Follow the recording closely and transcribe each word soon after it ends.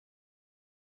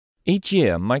Each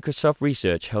year, Microsoft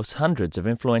Research hosts hundreds of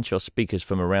influential speakers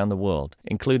from around the world,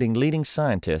 including leading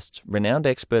scientists, renowned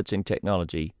experts in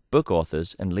technology, book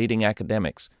authors, and leading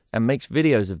academics, and makes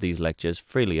videos of these lectures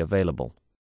freely available.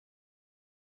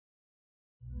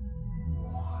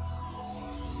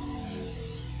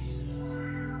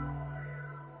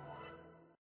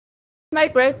 My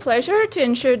great pleasure to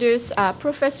introduce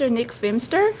Professor Nick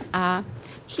Phimster.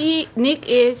 Nick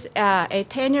is a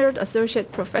tenured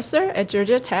associate professor at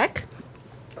Georgia Tech,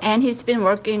 and he's been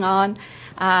working on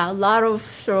a lot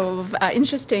of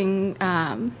interesting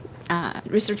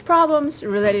research problems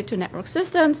related to network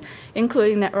systems,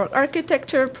 including network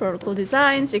architecture, protocol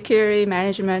design, security,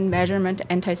 management, measurement,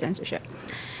 anti-censorship.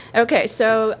 Okay,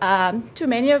 so to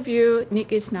many of you,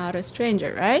 Nick is not a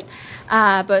stranger, right?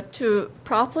 But to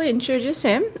properly introduce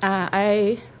him,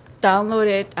 I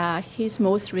downloaded his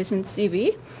most recent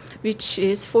CV, which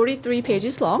is 43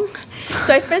 pages long.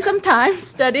 So I spent some time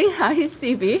studying his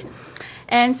CV.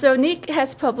 And so Nick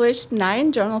has published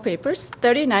 9 journal papers,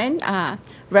 39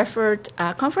 referred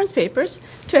conference papers,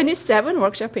 27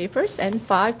 workshop papers, and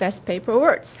 5 best paper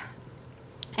awards.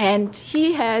 And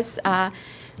he has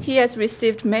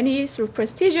received many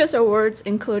prestigious awards,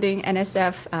 including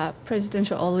NSF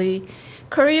Presidential Early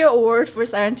Career Award for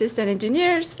Scientists and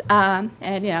Engineers, and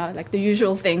like the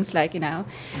usual things like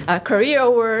Career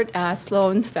Award,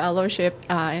 Sloan Fellowship,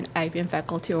 and IBM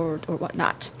Faculty Award or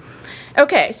whatnot.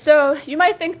 Okay, so you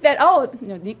might think that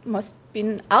Nick must have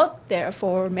been out there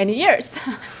for many years.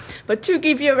 But to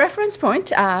give you a reference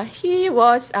point, he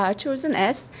was chosen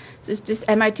as this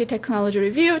MIT Technology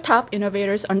Review Top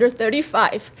Innovators Under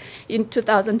 35 in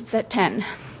 2010.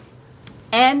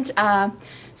 And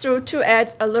to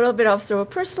add a little bit of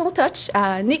personal touch,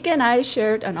 Nick and I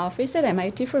shared an office at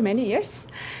MIT for many years.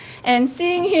 And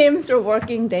seeing him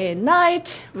working day and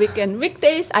night, weekend,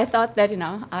 weekdays, I thought that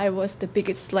I was the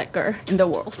biggest slacker in the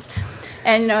world.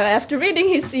 And after reading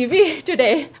his CV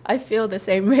today, I feel the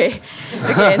same way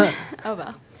again. Oh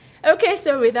well. Okay,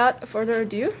 so without further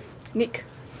ado, Nick.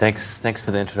 Thanks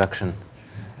for the introduction.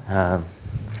 I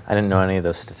didn't know any of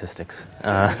those statistics.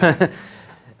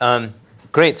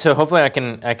 Great. So hopefully I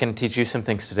can teach you some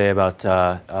things today about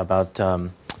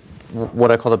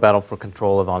what I call the battle for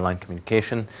control of online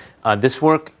communication. This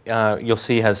work you'll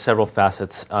see has several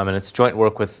facets, and it's joint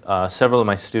work with several of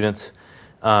my students,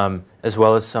 as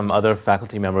well as some other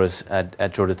faculty members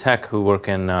at Georgia Tech who work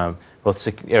in both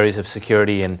areas of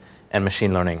security and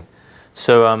machine learning.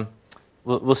 So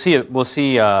we'll see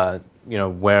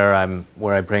where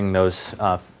I bring those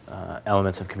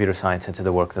elements of computer science into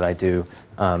the work that I do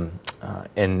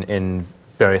in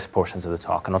various portions of the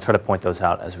talk, and I'll try to point those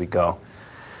out as we go.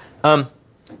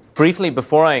 Briefly,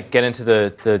 before I get into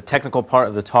the technical part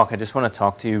of the talk, I just want to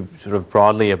talk to you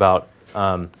broadly about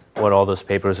what all those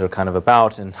papers are kind of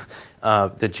about and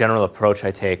the general approach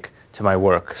I take to my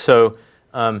work. So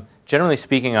generally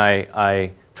speaking,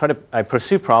 I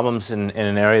pursue problems in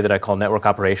an area that I call network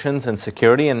operations and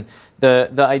security, and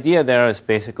the idea there is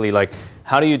basically like,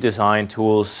 how do you design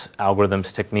tools,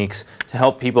 algorithms, techniques to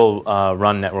help people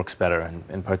run networks better, and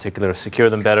in particular secure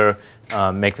them better,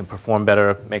 make them perform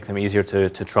better, make them easier to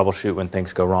troubleshoot when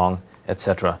things go wrong,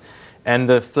 etc. And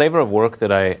the flavor of work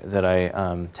that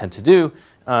I tend to do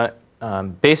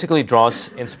basically draws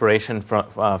inspiration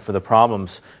for the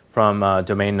problems from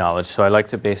domain knowledge. So I like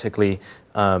to basically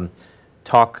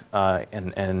talk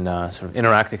and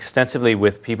interact extensively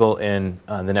with people in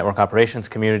the network operations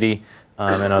community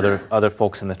and other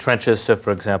folks in the trenches. So,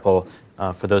 for example,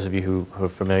 for those of you who are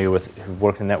familiar with, who've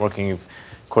worked in networking, you've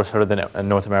of course heard of the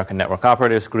North American Network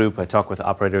Operators Group. I talk with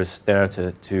operators there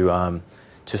to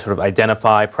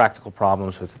identify practical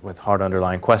problems with hard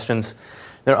underlying questions.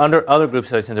 There are other groups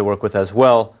that I tend to work with as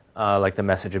well, like the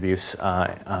Message Abuse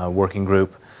Working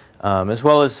Group, as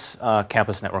well as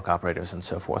campus network operators and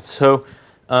so forth. So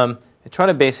I try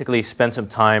to basically spend some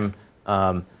time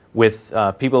with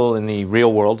people in the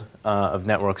real world of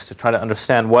networks to try to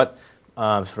understand what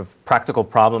practical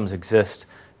problems exist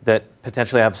that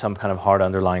potentially have some kind of hard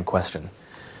underlying question.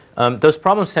 Those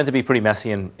problems tend to be pretty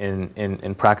messy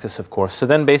in practice, of course. So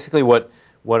then basically what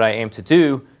I aim to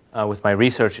do with my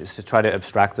research is to try to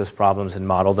abstract those problems and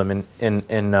model them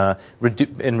and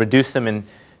reduce them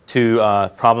into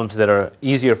problems that are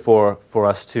easier for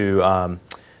us to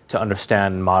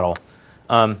understand and model.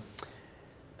 And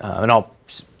I'll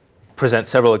present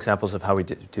several examples of how we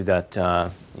do that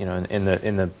in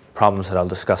the problems that I'll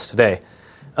discuss today.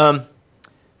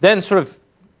 Then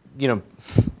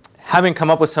having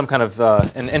come up with some kind of,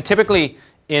 and typically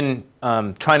in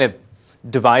trying to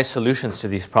devise solutions to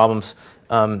these problems,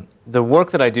 the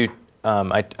work that I do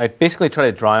I basically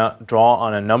try to draw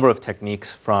on a number of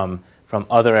techniques from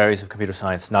other areas of computer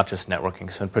science, not just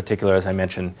networking. So in particular, as I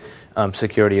mentioned,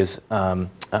 security is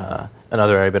another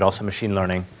area, but also machine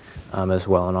learning as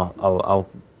well. And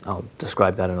I'll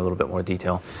describe that in a little bit more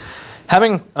detail.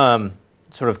 Having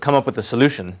sort of come up with a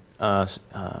solution,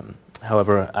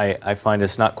 however, I find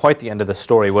it's not quite the end of the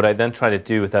story. What I then try to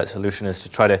do with that solution is to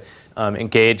try to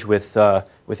engage with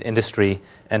industry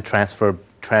and transfer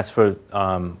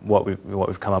what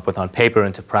we've come up with on paper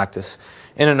into practice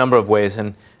in a number of ways.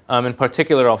 And in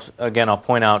particular, I'll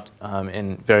point out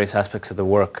in various aspects of the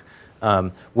work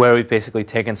where we've basically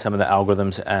taken some of the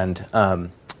algorithms and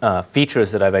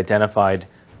features that I've identified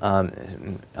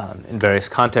in various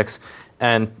contexts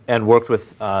and worked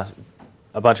with a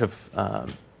bunch of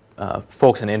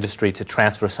folks in industry to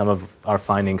transfer some of our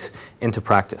findings into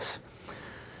practice.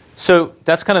 So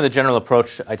that's kind of the general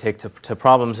approach I take to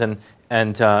problems, and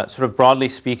sort of broadly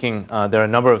speaking, there are a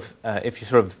number of, if you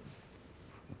sort of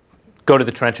go to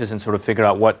the trenches and sort of figure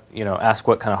out ask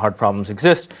what kind of hard problems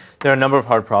exist, there are a number of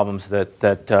hard problems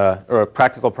or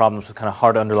practical problems with kind of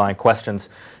hard underlying questions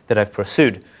that I've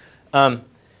pursued.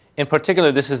 In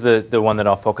particular, this is the one that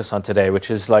I'll focus on today,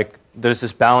 which is like there's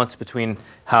this balance between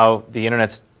how the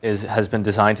internet has been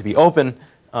designed to be open,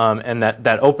 and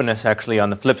that openness actually on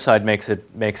the flip side makes it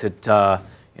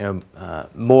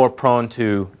more prone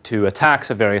to attacks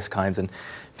of various kinds. And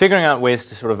figuring out ways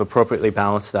to sort of appropriately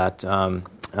balance that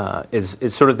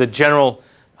is sort of the general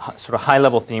sort of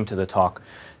high-level theme to the talk.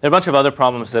 There are a bunch of other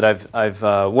problems that I've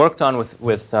worked on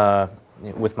with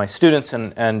my students,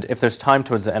 and if there's time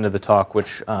towards the end of the talk,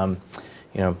 which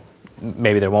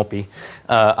maybe there won't be,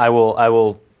 I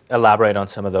will elaborate on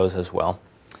some of those as well.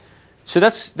 So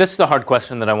that's the hard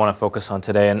question that I want to focus on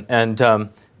today, and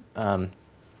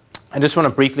I just want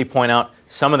to briefly point out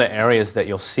some of the areas that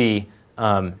you'll see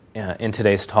in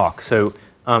today's talk. So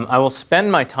I will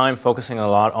spend my time focusing a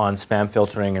lot on spam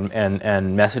filtering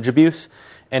and message abuse,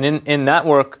 and in that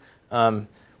work,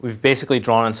 we've basically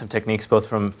drawn on some techniques both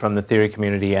from the theory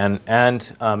community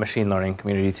and machine learning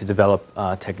community to develop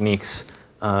techniques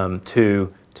to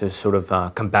sort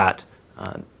of combat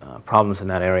problems in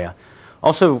that area.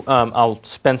 Also, I'll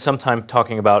spend some time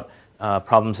talking about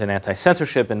problems in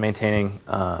anti-censorship and maintaining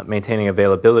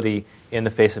availability in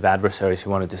the face of adversaries who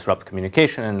want to disrupt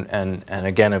communication, and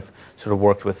again, I've sort of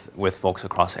worked with folks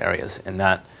across areas in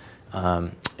that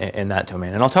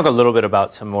domain. And I'll talk a little bit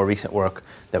about some more recent work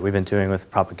that we've been doing with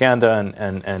propaganda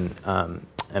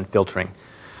and filtering.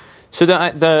 So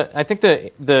I think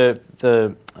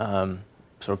the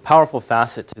sort of powerful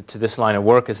facet to this line of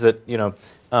work is that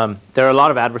there are a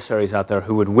lot of adversaries out there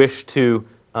who would wish to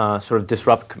sort of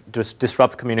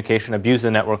disrupt communication, abuse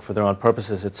the network for their own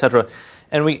purposes, etc.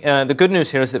 And the good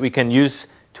news here is that we can use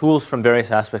tools from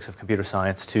various aspects of computer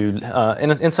science to,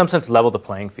 in some sense, level the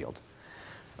playing field.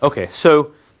 Okay,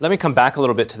 so let me come back a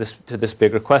little bit to this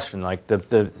bigger question, like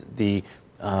the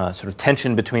sort of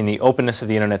tension between the openness of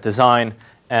the internet design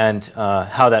and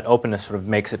how that openness sort of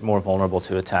makes it more vulnerable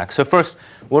to attack. So first,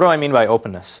 what do I mean by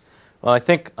openness? Well, I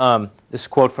think this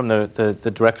quote from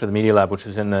the director of the Media Lab, which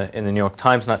was in the New York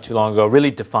Times not too long ago,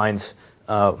 really defines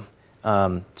sort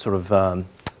of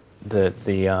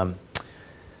the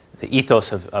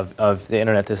ethos of the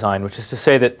internet design, which is to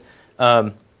say that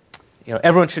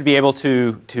everyone should be able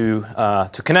to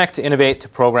connect, to innovate, to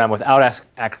program without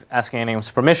asking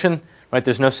anyone's permission. Right?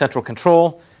 There's no central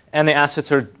control, and the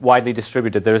assets are widely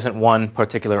distributed. There isn't one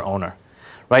particular owner.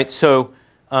 Right? So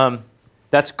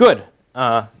that's good.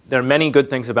 There are many good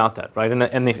things about that, right?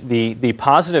 And the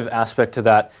positive aspect to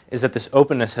that is that this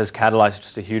openness has catalyzed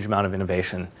just a huge amount of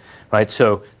innovation, right?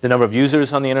 So the number of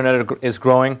users on the internet is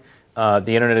growing. The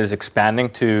internet is expanding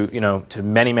to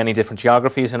many different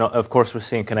geographies, and of course we're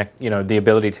seeing the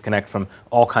ability to connect from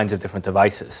all kinds of different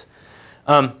devices.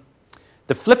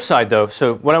 The flip side, though,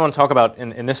 so what I want to talk about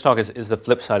in this talk is the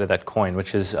flip side of that coin,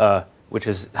 which is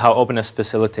how openness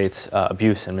facilitates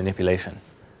abuse and manipulation.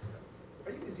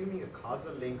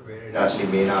 Where it actually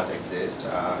may not exist.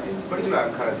 In particular,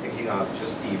 I'm kind of thinking of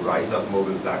just the rise of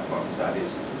mobile platforms. That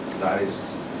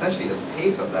is essentially the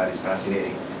pace of that is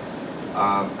fascinating.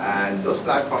 And those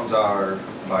platforms are,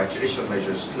 by traditional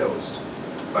measures, closed,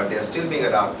 but they are still being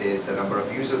adopted. The number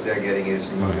of users they're getting is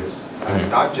humongous. And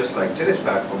not just like today's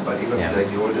platform, but even like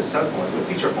the older cell phones, the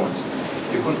feature phones.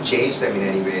 You couldn't change them in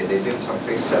any way. They did some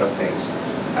fixed set of things.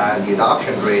 And the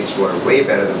adoption rates were way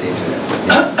better than the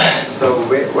internet. So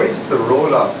what is the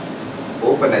role of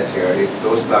openness here if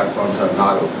those platforms are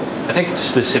not open? I think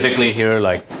specifically here,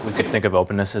 like we could think of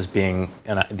openness as being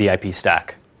the IP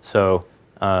stack. So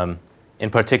in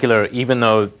particular, even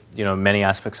though many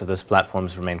aspects of those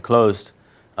platforms remain closed,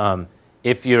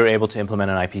 if you're able to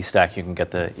implement an IP stack, you can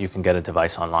get a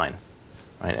device online,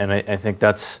 right? And I think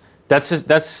that's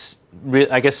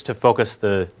I guess to focus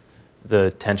the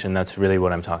tension. That's really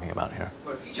what I'm talking about here.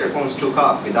 But feature phones took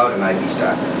off without an IP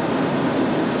stack.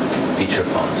 Feature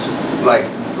phones, like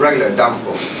regular dumb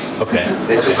phones. okay.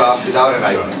 They took off without an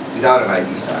Sure. without an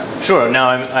IP stack. Sure. Now,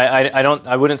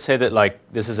 I wouldn't say that like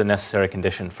this is a necessary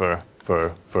condition for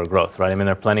growth, right? I mean,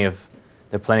 there are plenty of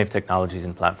technologies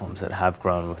and platforms that have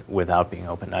grown without being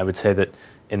open. I would say that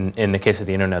in the case of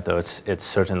the internet, though, it's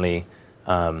certainly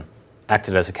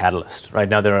acted as a catalyst. Right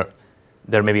now,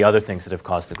 there may be other things that have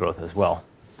caused the growth as well,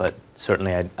 but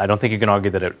certainly I don't think you can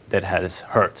argue that it has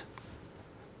hurt.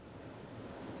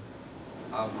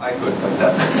 I could, but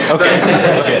that's it. Okay.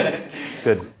 Okay.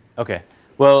 Good. Okay.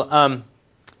 Well,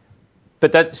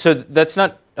 but that's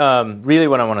not really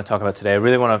what I want to talk about today. I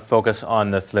really want to focus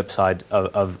on the flip side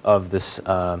of this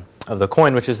of the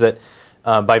coin, which is that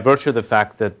by virtue of the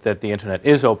fact that the internet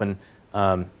is open,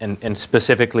 and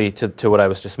specifically to what I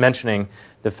was just mentioning,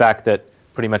 the fact that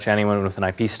pretty much anyone with an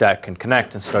IP stack can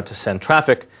connect and start to send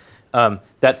traffic,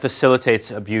 that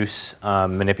facilitates abuse,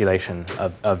 manipulation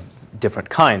of different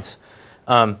kinds.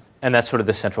 And that's sort of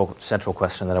the central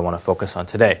question that I want to focus on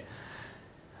today.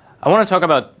 I want to talk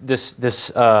about this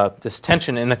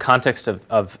tension in the context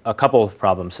of a couple of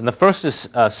problems. And the first is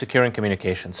securing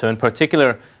communication. So in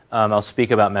particular, I'll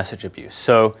speak about message abuse.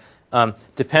 So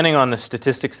depending on the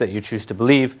statistics that you choose to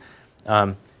believe,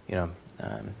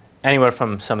 anywhere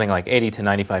from something like 80 to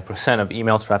 95% of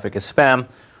email traffic is spam.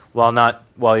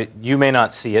 While you may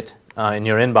not see it in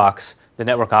your inbox, the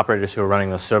network operators who are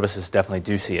running those services definitely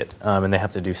do see it, and they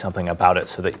have to do something about it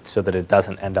so that it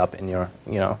doesn't end up in your,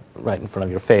 right in front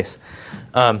of your face.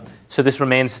 So this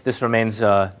remains sort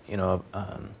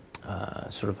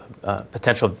of a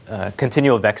potential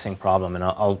continual vexing problem, and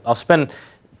I'll spend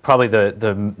probably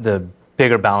the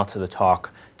bigger balance of the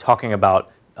talk talking about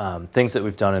things that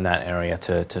we've done in that area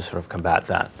to sort of combat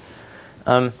that.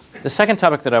 The second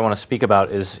topic that I want to speak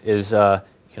about is on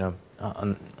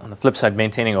the flip side,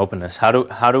 maintaining openness. How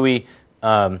do we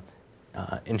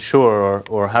ensure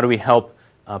or how do we help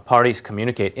parties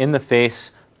communicate in the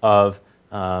face of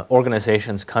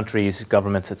organizations, countries,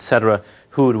 governments, etc.,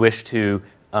 who would wish to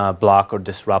block or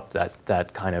disrupt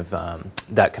that kind of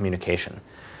that communication?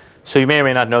 So you may or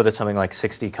may not know that something like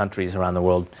 60 countries around the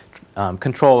world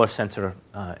control or censor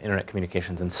internet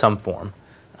communications in some form.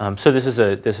 So this is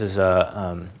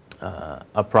a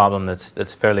problem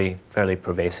that's fairly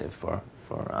pervasive for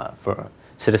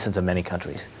citizens of many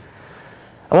countries.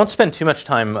 I won't spend too much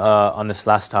time on this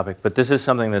last topic, but this is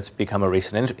something that's become a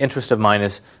recent interest of mine.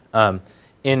 Is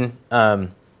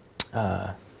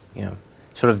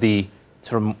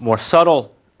more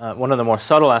subtle. One of the more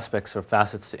subtle aspects or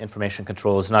facets to information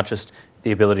control is not just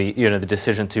the ability, the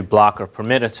decision to block or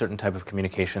permit a certain type of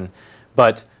communication,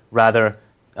 but rather,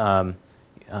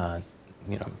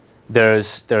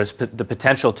 there's the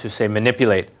potential to, say,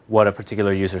 manipulate what a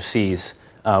particular user sees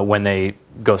when they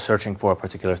go searching for a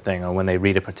particular thing, or when they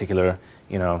read a particular,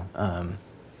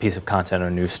 piece of content or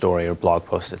news story or blog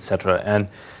post, etc. And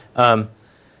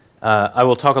I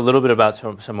will talk a little bit about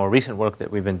some more recent work that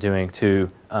we've been doing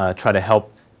to try to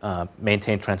help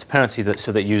maintain transparency,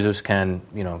 so that users can,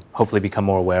 hopefully become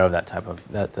more aware of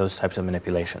those types of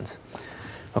manipulations.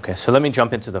 Okay, so let me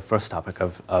jump into the first topic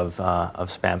of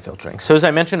spam filtering. So as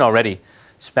I mentioned already,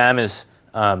 spam is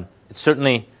it's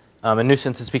certainly a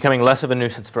nuisance. It's becoming less of a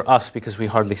nuisance for us because we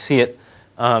hardly see it.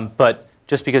 But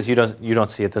just because you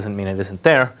don't see it doesn't mean it isn't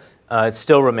there. It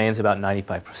still remains about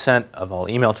 95% of all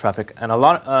email traffic, and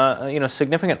a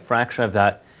significant fraction of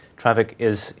that traffic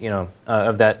is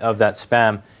of that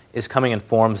spam is coming in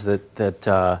forms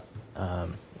that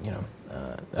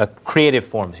creative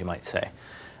forms, you might say.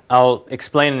 I'll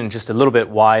explain in just a little bit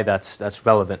why that's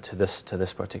relevant to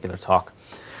this particular talk.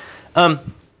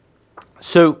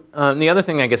 So the other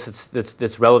thing I guess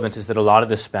that's relevant is that a lot of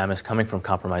this spam is coming from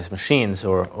compromised machines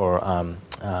or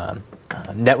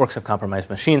networks of compromised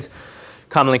machines,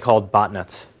 commonly called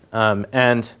botnets.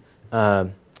 And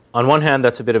on one hand,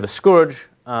 that's a bit of a scourge,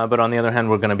 but on the other hand,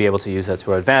 we're going to be able to use that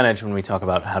to our advantage when we talk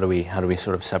about how do we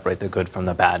sort of separate the good from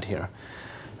the bad here.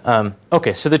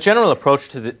 Okay, so the general approach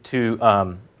to the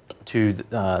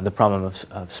problem of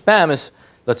spam is,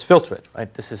 let's filter it,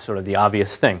 right? This is sort of the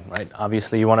obvious thing, right?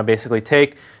 Obviously, you want to basically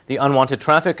take the unwanted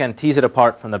traffic and tease it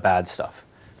apart from the bad stuff.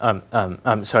 You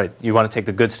want to take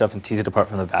the good stuff and tease it apart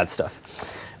from the bad stuff.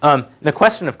 The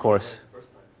question, of course,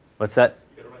 what's that?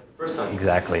 You got to write the first time.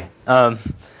 Exactly.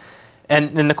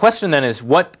 And then the question then is,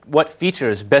 what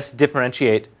features best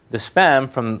differentiate the spam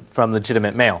from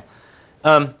legitimate mail?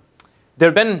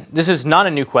 this is not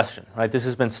a new question, right? This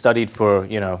has been studied for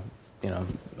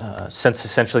since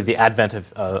essentially the advent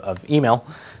of email,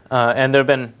 and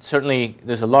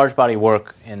there's a large body of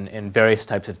work in various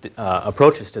types of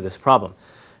approaches to this problem.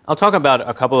 I'll talk about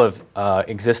a couple of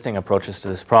existing approaches to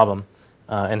this problem,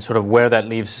 and sort of where that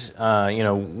leaves,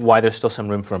 why there's still some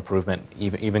room for improvement,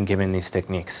 even given these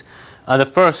techniques. The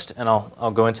first, and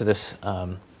I'll go into this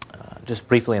just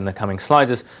briefly in the coming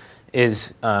slides,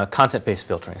 is content-based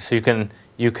filtering. So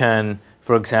you can,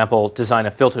 for example, design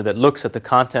a filter that looks at the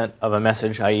content of a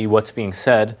message, i.e. what's being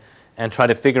said, and try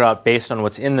to figure out, based on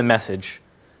what's in the message,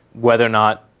 whether or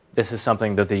not this is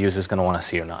something that the user is going to want to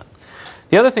see or not.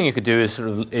 The other thing you could do is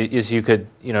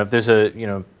if there's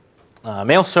a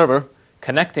mail server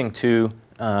connecting to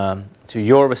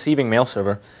your receiving mail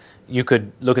server, you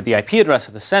could look at the IP address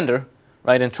of the sender,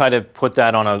 right, and try to put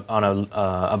that on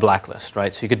a blacklist,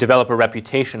 right? So you could develop a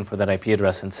reputation for that IP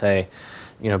address and say,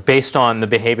 based on the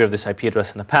behavior of this IP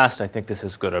address in the past, I think this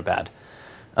is good or bad.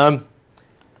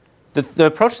 The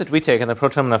approach that we take, and the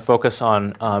approach I'm going to focus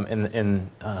on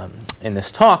in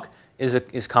this talk,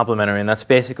 is complementary, and that's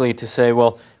basically to say,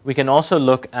 well, we can also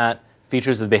look at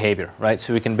features of the behavior, right?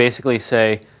 So we can basically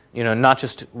say, not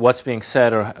just what's being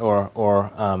said or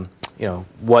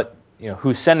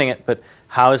who's sending it, but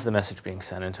how is the message being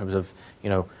sent in terms of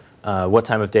what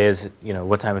time of day is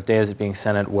it being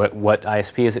sent at, what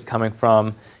ISP is it coming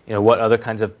from, what other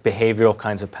kinds of behavioral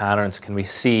kinds of patterns can we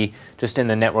see just in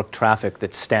the network traffic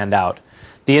that stand out.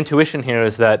 The intuition here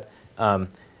is that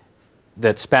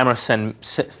that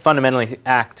spammers fundamentally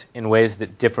act in ways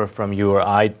that differ from you or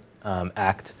I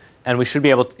act, and we should be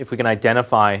able to, if we can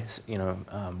identify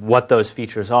what those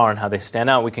features are and how they stand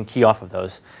out, we can key off of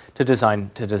those to design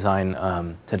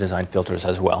filters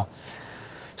as well.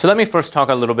 So let me first talk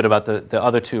a little bit about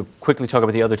quickly talk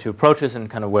about the other two approaches and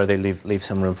kind of where they leave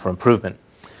some room for improvement.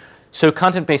 So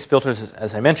content-based filters,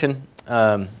 as I mentioned,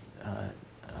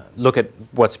 look at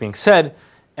what's being said,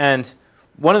 and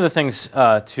one of the things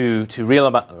to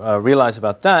realize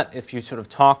about that, if you sort of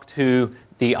talk to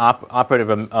the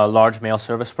operator of a large mail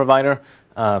service provider,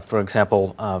 for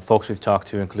example, folks we've talked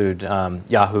to include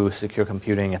Yahoo, Secure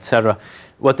Computing, etc.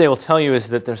 What they will tell you is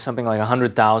that there's something like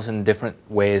 100,000 different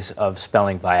ways of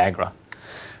spelling Viagra,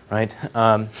 right?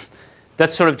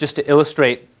 That's sort of just to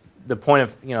illustrate the point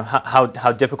of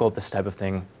how difficult this type of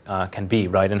thing can be,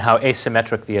 right, and how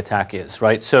asymmetric the attack is,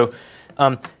 right? So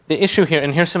the issue here,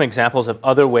 and here's some examples of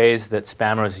other ways that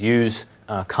spammers use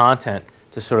content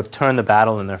to sort of turn the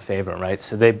battle in their favor, right?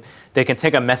 So they can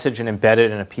take a message and embed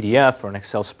it in a PDF or an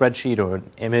Excel spreadsheet or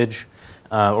an image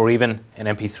or even an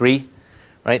MP3,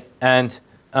 right? And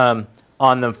on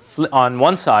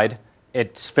one side,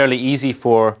 it's fairly easy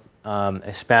for a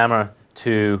spammer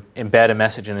to embed a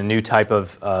message in a new type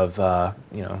of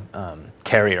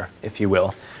carrier, if you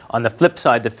will. On the flip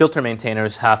side, the filter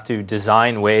maintainers have to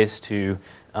design ways to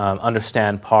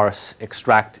understand, parse,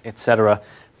 extract, etc.,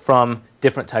 from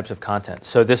different types of content.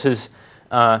 So this is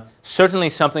certainly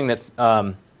something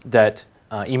that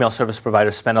email service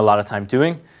providers spend a lot of time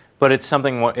doing, but it's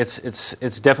something where it's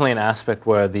definitely an aspect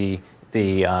where the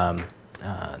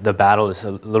battle is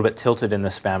a little bit tilted in the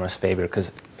spammer's favor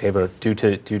due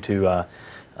to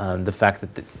the fact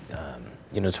that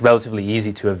it's relatively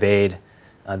easy to evade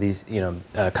these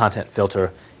content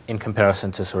filter in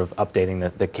comparison to sort of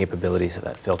updating the capabilities of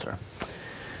that filter.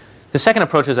 The second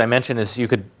approach, as I mentioned, is you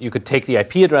could take the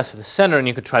IP address of the sender and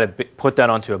you could try to put that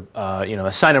onto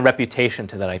assign a reputation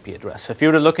to that IP address. So if you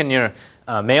were to look in your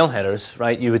mail headers,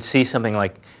 right, you would see something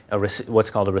like what's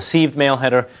called a received mail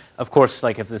header. Of course,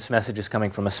 like if this message is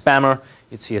coming from a spammer,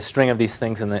 you'd see a string of these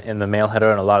things in the mail header,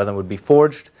 and a lot of them would be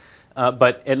forged.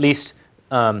 But at least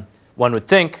one would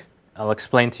think, I'll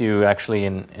explain to you actually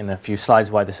in a few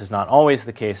slides why this is not always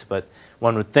the case, but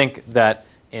one would think that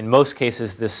in most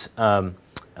cases this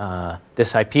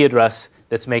IP address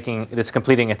that's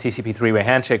completing a TCP three-way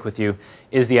handshake with you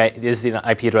is the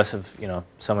IP address of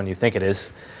someone you think it is.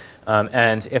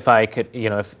 And if I could,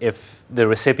 if the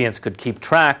recipients could keep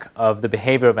track of the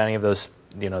behavior of any of those,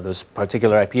 those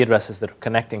particular IP addresses that are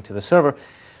connecting to the server,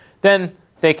 then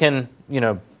they can,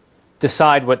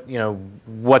 decide what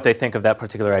they think of that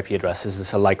particular IP address. Is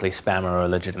this a likely spammer or a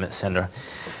legitimate sender?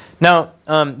 Now,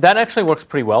 that actually works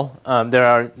pretty well. There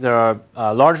are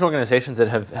large organizations that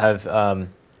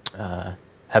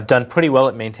have done pretty well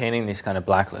at maintaining these kind of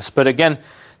blacklists. But again,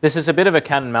 this is a bit of a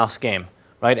cat and mouse game,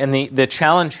 right? And the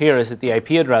challenge here is that the IP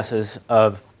addresses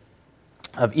of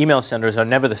email senders are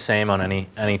never the same on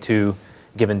any two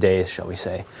given days, shall we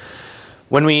say.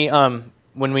 When we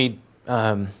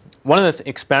one of the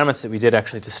experiments that we did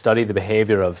actually to study the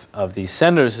behavior of these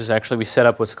senders is actually we set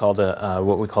up what's called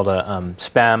what we called a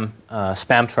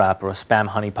spam trap, or a spam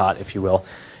honeypot, if you will.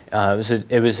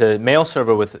 It was a mail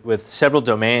server with several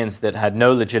domains that had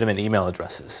no legitimate email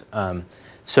addresses.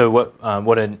 So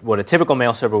what a typical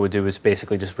mail server would do is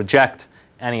basically just reject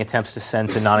any attempts to send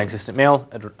to non-existent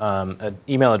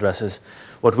email addresses.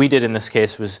 What we did in this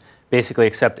case was basically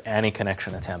accept any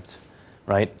connection attempt,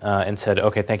 right? And said,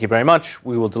 okay, thank you very much.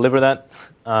 We will deliver that.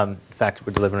 In fact,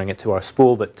 we're delivering it to our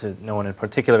spool, but to no one in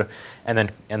particular, and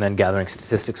then gathering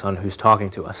statistics on who's talking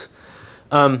to us.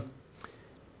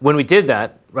 When we did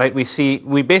that, right,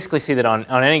 we basically see that on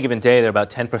any given day there are about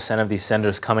 10% of these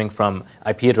senders coming from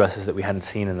IP addresses that we hadn't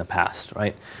seen in the past,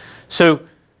 right? So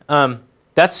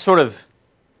that's sort of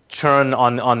churn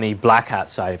on the black hat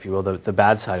side, if you will, the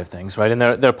bad side of things, right? And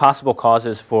there are possible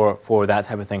causes for that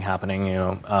type of thing happening. You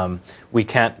know, we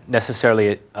can't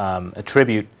necessarily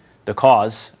attribute the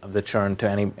cause of the churn to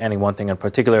any one thing in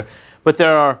particular, but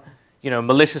there are, you know,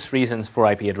 malicious reasons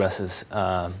for IP addresses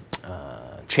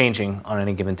changing on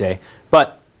any given day.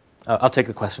 But I'll take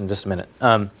the question in just a minute.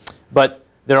 But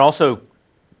there are also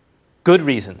good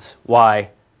reasons why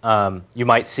you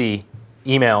might see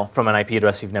email from an IP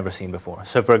address you've never seen before.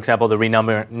 So, for example, the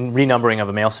renumbering of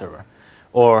a mail server,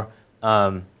 or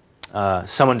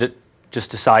someone just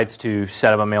decides to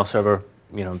set up a mail server,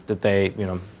 you know, that they,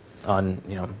 on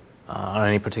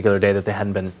any particular day that they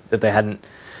hadn't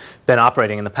been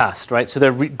operating in the past, right? So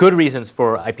there are good reasons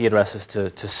for IP addresses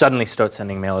to suddenly start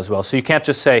sending mail as well. So you can't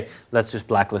just say, let's just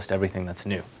blacklist everything that's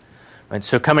new, right?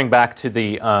 So coming back to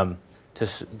the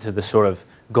to the sort of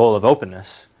goal of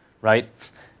openness, right?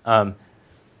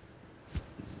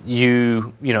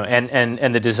 You know,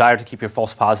 and the desire to keep your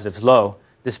false positives low.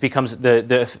 This becomes the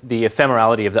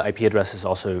ephemerality of the IP addresses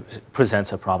also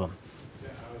presents a problem.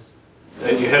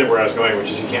 You headed where I was going,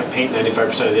 which is you can't paint 95%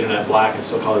 of the internet black and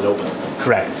still call it open.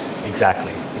 Correct.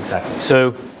 Exactly.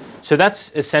 So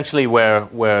that's essentially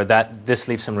where this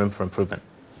leaves some room for improvement.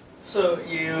 So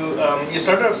you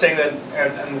started off saying that,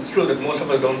 and it's true that most of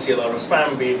us don't see a lot of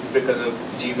spam, be it because of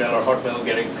Gmail or Hotmail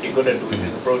getting pretty good at doing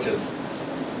these approaches.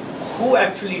 Who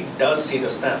actually does see the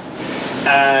spam,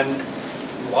 and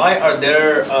why are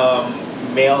there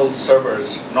mail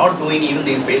servers not doing even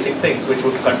these basic things, which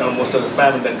would cut down most of the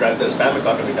spam and then drive the spam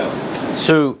economy down?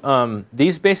 So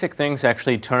these basic things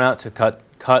actually turn out to cut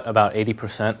about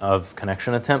 80% of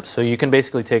connection attempts. So you can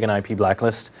basically take an IP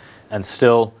blacklist and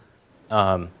still,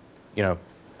 I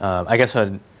guess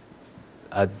a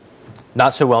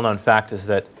not so well-known fact is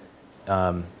that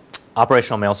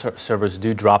operational mail servers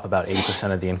do drop about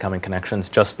 80% of the incoming connections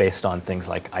just based on things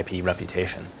like IP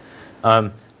reputation.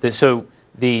 So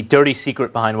the dirty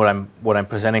secret behind what I'm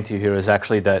presenting to you here is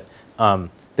actually that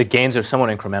the gains are somewhat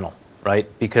incremental, right?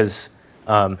 Because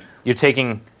you're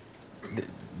taking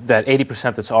that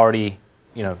 80% that's already,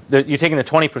 you're taking the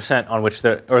 20% on which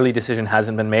the early decision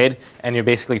hasn't been made, and you're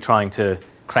basically trying to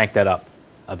crank that up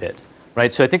a bit,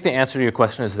 right? So I think the answer to your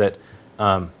question is that,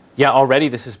 already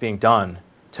this is being done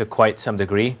to quite some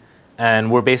degree,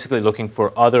 and we're basically looking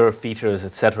for other features,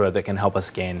 et cetera, that can help us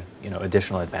gain,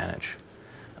 additional advantage.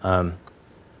 But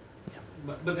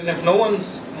then if more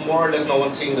or less no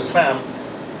one's seeing the spam,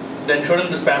 then shouldn't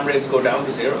the spam rates go down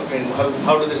to zero? I mean,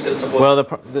 how do they still support? Well,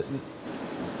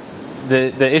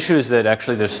 the issue is that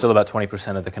actually there's still about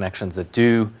 20% of the connections that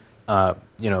do,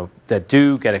 that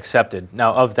do get accepted.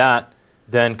 Now, of that,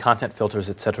 then content filters,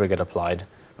 et cetera, get applied.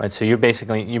 Right, so you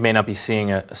may not be seeing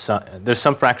there's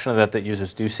some fraction of that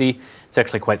users do see. It's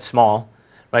actually quite small,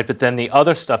 right? But then the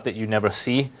other stuff that you never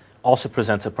see also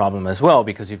presents a problem as well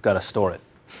because you've got to store it,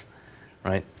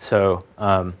 right? So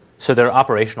there are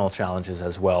operational challenges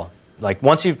as well. Like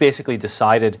once you've basically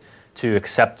decided to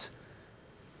accept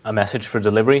a message for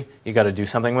delivery, you got to do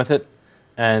something with it,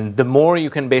 and the more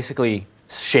you can basically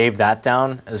shave that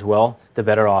down as well, the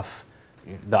better off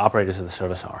the operators of the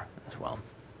service are as well.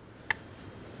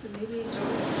 Maybe sort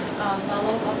of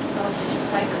follow up about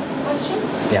Saigon's question.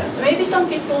 Yeah. Maybe some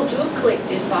people do click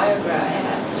this Viagra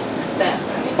as spam,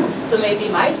 right? So maybe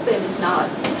my spam is not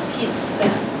his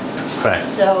spam. Correct.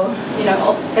 So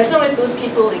as long as those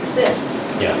people exist,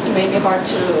 it may be hard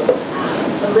to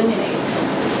eliminate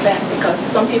spam because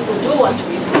some people do want to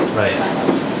receive. Right.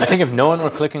 I think if no one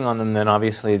were clicking on them, then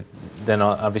obviously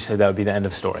that would be the end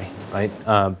of story, right?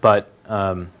 But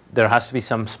there has to be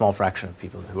some small fraction of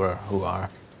people who are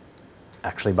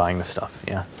actually buying the stuff.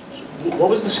 Yeah. What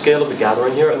was the scale of the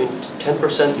gathering here? I mean,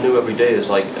 10% new every day is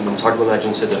like, it's hard to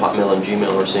imagine, say, that Hotmail and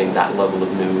Gmail are seeing that level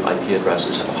of new IP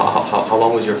addresses. How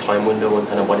long was your time window, and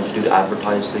kind of what did you do to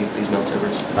advertise these mail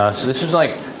servers? So this was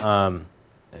like,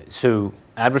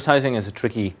 advertising is a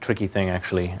tricky thing,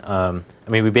 actually. I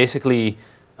mean, we basically,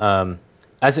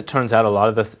 as it turns out, a lot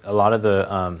of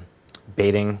the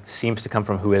baiting seems to come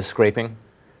from who is scraping,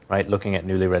 right? Looking at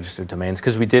newly registered domains,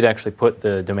 because we did actually put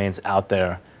the domains out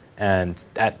there, and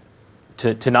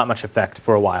to not much effect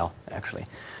for a while, actually.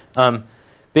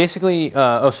 Basically,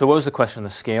 so what was the question? The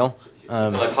scale?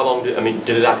 Like how long did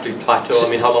it actually plateau? I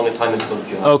mean, how long a time until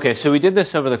you have? Okay, so we did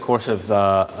this over the course of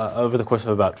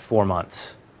about 4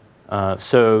 months.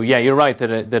 So yeah, you're right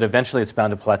that eventually it's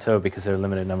bound to plateau because there are a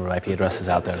limited number of IP addresses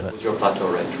out there. That was your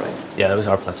plateau range, right? Yeah, that was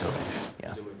our plateau range.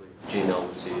 Yeah. Gmail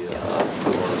would see.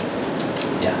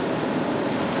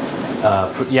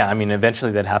 Yeah, I mean,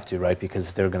 eventually they'd have to, right?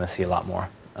 Because they're going to see a lot more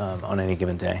on any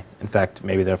given day. In fact,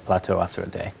 maybe they'll plateau after a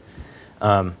day.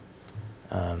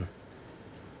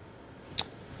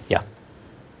 Yeah.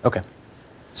 Okay.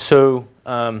 So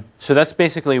so that's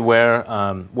basically where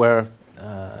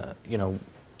you know,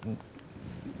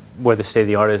 where the state of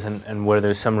the art is and where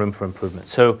there's some room for improvement.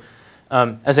 So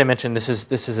as I mentioned, this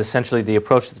is essentially the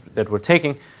approach that we're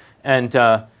taking. And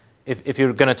if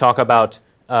you're going to talk about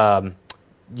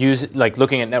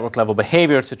looking at network level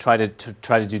behavior to try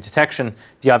to do detection,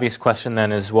 the obvious question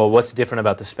then is, well, what's different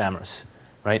about the spammers,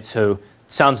 right? So it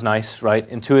sounds nice, right?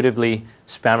 Intuitively,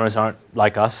 spammers aren't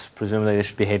like us. Presumably, they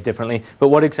should behave differently. But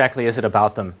what exactly is it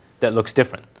about them that looks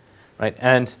different, right?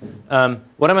 And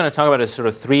what I'm going to talk about is sort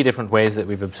of 3 different ways that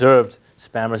we've observed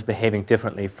spammers behaving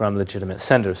differently from legitimate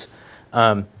senders.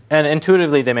 And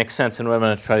intuitively, they make sense, and what I'm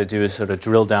going to try to do is sort of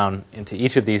drill down into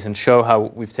each of these and show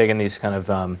how we've taken these kind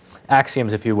of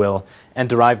axioms, if you will, and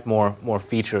derived more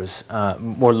features,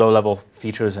 more low-level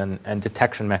features and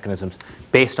detection mechanisms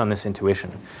based on this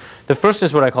intuition. The first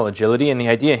is what I call agility, and the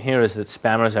idea here is that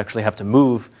spammers actually have to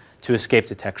move to escape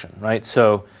detection, right?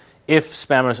 So if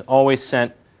spammers always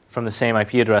sent from the same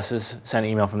IP addresses, sent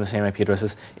email from the same IP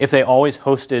addresses, if they always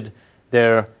hosted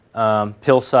their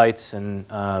pill sites and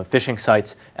phishing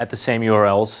sites at the same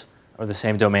URLs or the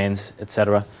same domains,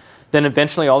 etc., then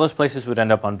eventually all those places would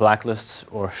end up on blacklists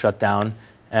or shut down,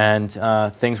 and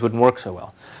things wouldn't work so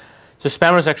well. So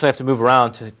spammers actually have to move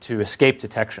around to escape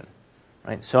detection,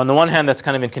 right? So on the one hand, that's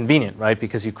kind of inconvenient, right?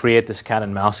 Because you create this cat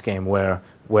and mouse game where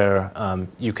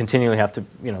you continually have to,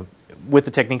 you know, with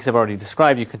the techniques I've already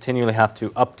described, you continually have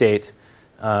to update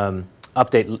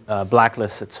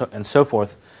blacklists and so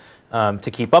forth.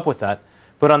 To keep up with that.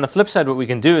 But on the flip side, what we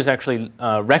can do is actually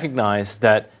recognize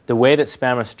that the way that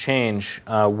spammers change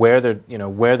where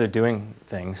they're doing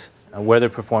things, where they're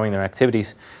performing their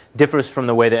activities, differs from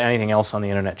the way that anything else on the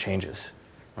internet changes,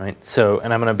 right? So,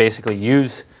 and I'm going to basically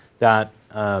use that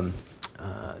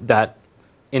that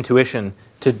intuition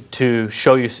to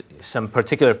show you some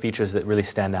particular features that really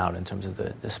stand out in terms of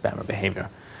the spammer behavior.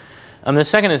 The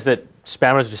second is that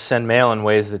spammers just send mail in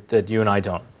ways that you and I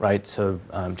don't, right? So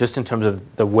just in terms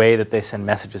of the way that they send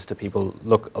messages to people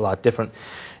look a lot different.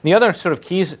 And the other sort of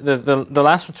keys, the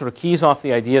last one sort of keys off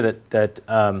the idea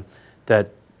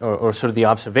or sort of the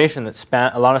observation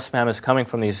that a lot of spam is coming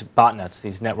from these botnets,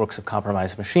 these networks of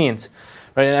compromised machines,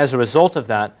 right? And as a result of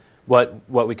that,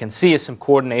 what we can see is some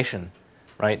coordination,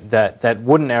 right? That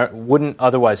wouldn't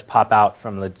otherwise pop out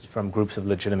from groups of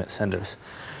legitimate senders.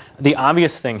 The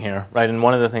obvious thing here, right, and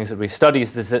one of the things that we study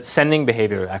is that sending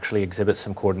behavior actually exhibits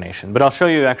some coordination. But I'll show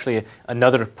you actually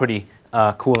another pretty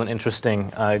cool and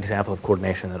interesting example of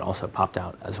coordination that also popped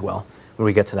out as well when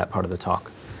we get to that part of the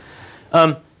talk. So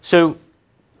I'm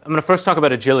going to first talk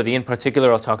about agility. In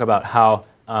particular, I'll talk about how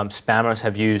spammers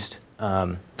have used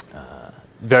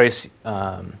various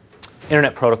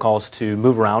internet protocols to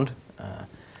move around.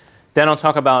 Then I'll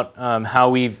talk about how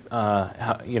we've,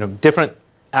 different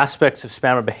aspects of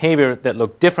spammer behavior that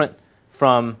look different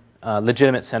from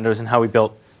legitimate senders, and how we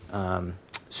built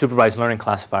supervised learning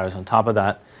classifiers on top of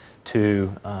that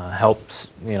to help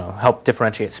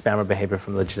differentiate spammer behavior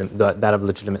from that of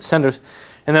legitimate senders.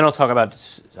 And then I'll talk about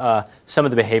some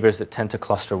of the behaviors that tend to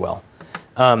cluster well.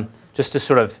 Just to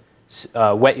sort of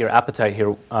whet your appetite here,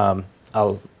 one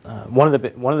of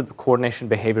the coordination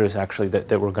behaviors actually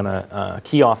that we're going to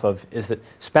key off of is that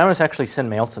spammers actually send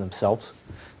mail to themselves.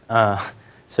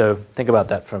 So think about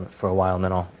that for a while, and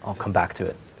then I'll come back to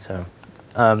it. So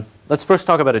let's first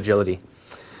talk about agility.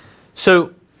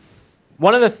 So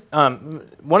one of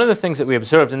the things that we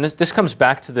observed, and this comes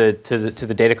back to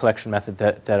the data collection method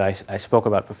that I spoke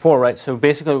about before, right? So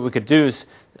basically, what we could do is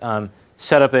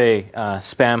set up a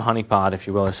spam honeypot, if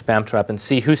you will, or spam trap, and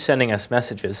see who's sending us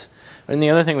messages. And the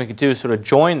other thing we could do is sort of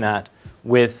join that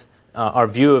with our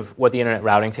view of what the internet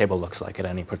routing table looks like at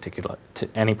any particular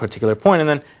point, and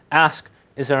then ask,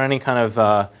 is there any kind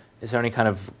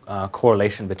of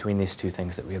correlation between these two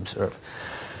things that we observe?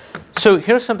 So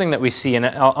here's something that we see, and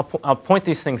I'll point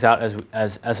these things out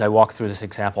as I walk through this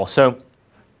example. So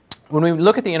when we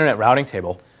look at the internet routing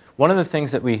table, one of the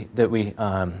things that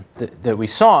we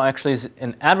saw actually is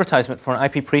an advertisement for an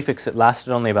IP prefix that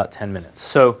lasted only about 10 minutes.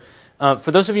 So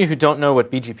for those of you who don't know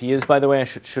what BGP is, by the way, I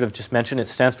should have just mentioned, it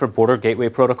stands for Border Gateway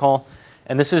Protocol.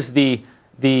 And this is the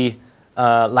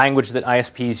language that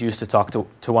ISPs use to talk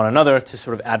to one another to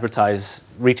sort of advertise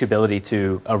reachability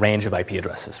to a range of IP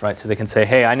addresses, right? So they can say,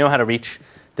 hey, I know how to reach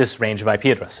this range of IP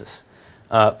addresses.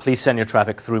 Please send your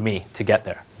traffic through me to get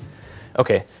there.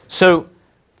 Okay, so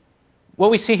what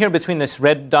we see here between this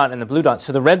red dot and the blue dot,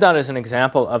 so the red dot is an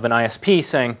example of an ISP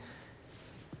saying,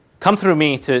 come through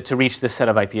me to reach this set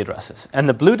of IP addresses. And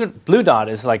the blue dot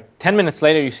is like 10 minutes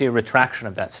later, you see a retraction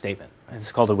of that statement.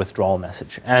 It's called a withdrawal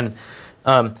message. And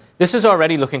this is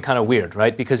already looking kind of weird,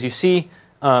 right? Because you see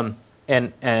a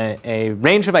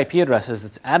range of IP addresses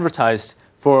that's advertised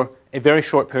for a very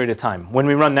short period of time. When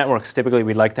we run networks, typically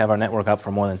we'd like to have our network up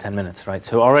for more than 10 minutes, right?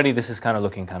 So already this is kind of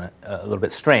looking kind of a little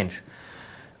bit strange.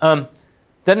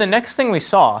 Then the next thing we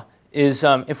saw is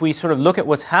if we sort of look at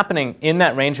what's happening in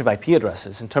that range of IP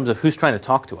addresses in terms of who's trying to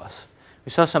talk to us, we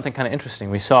saw something kind of interesting.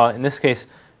 We saw, in this case,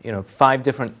 5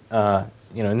 different,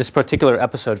 in this particular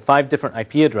episode, 5 different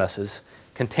IP addresses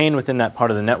contained within that part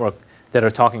of the network that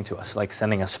are talking to us, like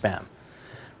sending us spam,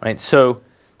 right? So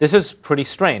this is pretty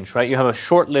strange, right? You have a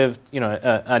short-lived,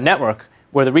 a network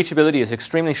where the reachability is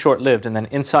extremely short-lived, and then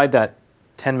inside that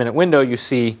 10-minute window, you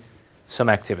see some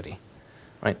activity,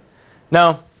 right?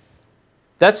 Now,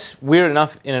 that's weird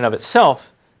enough in and of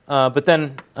itself, but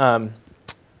then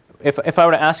if I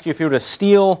were to ask you if you were to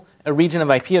steal a region of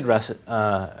IP address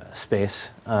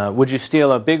space, would you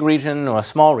steal a big region or a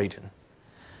small region,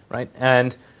 right?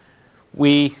 And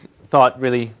we thought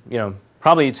really,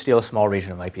 probably you'd steal a small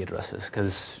region of IP addresses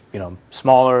because,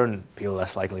 smaller and people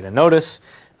less likely to notice.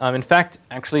 In fact,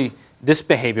 actually, this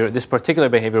particular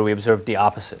behavior, we observed the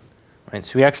opposite, right?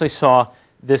 So we actually saw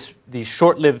these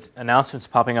short-lived announcements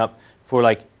popping up for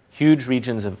like huge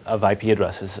regions of IP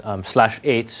addresses,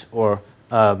 /8s, or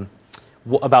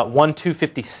about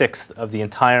 1/256th of the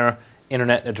entire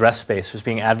internet address space was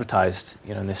being advertised,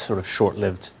 in this sort of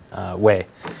short-lived way.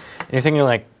 And you're thinking,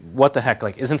 like, what the heck?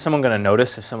 Like, isn't someone going to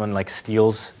notice if someone like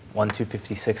steals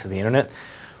 1/256 of the internet?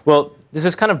 Well, this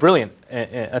is kind of brilliant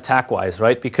attack-wise,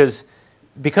 right? Because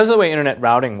of the way internet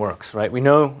routing works, right? We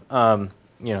know,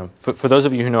 for those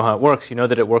of you who know how it works, you know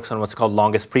that it works on what's called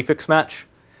longest prefix match,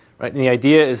 right? And the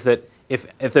idea is that if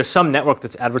there's some network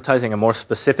that's advertising a more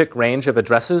specific range of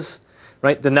addresses,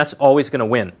 right, then that's always going to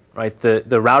win, right? The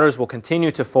routers will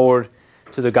continue to forward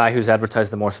to the guy who's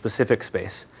advertised the more specific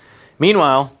space.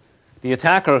 Meanwhile, the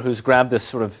attacker who's grabbed this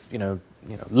sort of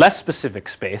less specific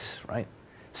space, right,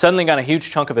 suddenly got a huge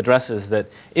chunk of addresses that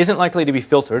isn't likely to be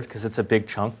filtered because it's a big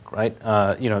chunk, right?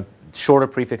 Shorter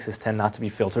prefixes tend not to be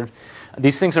filtered.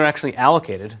 These things are actually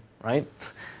allocated, right,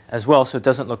 as well, so it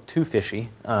doesn't look too fishy,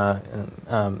 or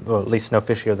at least no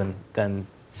fishier than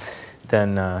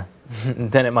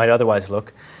it might otherwise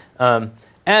look.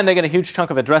 And they get a huge chunk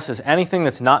of addresses. Anything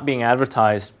that's not being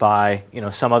advertised by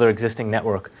some other existing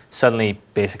network, suddenly,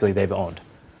 basically, they've owned,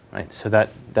 right? So that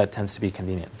tends to be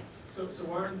convenient. So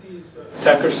why aren't these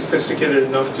attackers sophisticated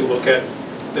enough to look at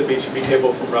the BGP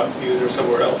table from RouteViews or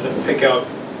somewhere else and pick out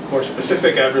more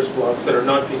specific address blocks that are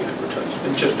not being advertised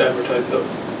and just advertise those?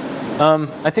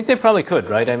 I think they probably could,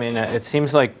 right? I mean, it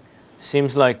seems like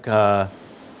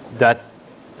that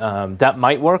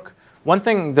might work. One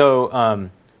thing, though,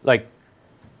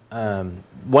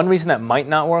 one reason that might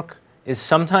not work is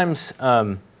sometimes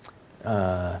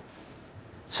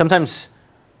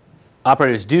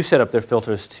operators do set up their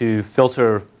filters to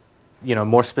filter,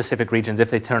 more specific regions if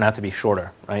they turn out to be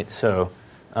shorter, right? So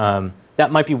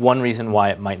that might be one reason why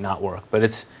it might not work. But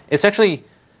it's actually,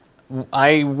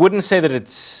 I wouldn't say that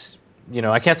it's,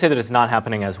 I can't say that it's not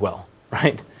happening as well,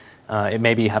 right? It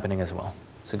may be happening as well.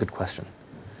 It's a good question.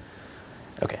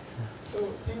 Okay.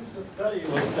 So since the study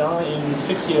was done in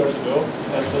 6 years ago,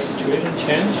 has the situation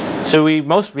changed? So we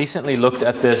most recently looked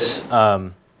at this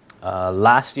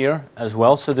last year as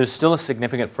well. So there's still a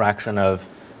significant fraction of,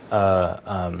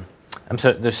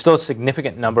 there's still a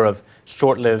significant number of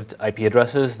short-lived IP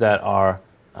addresses that are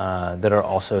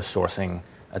also sourcing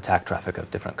attack traffic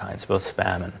of different kinds, both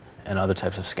spam and other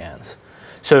types of scans.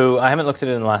 So I haven't looked at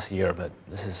it in the last year, but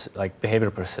this is like behavior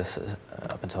persists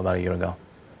up until about a year ago.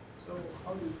 So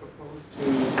how do you propose to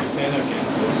defend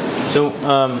against this? So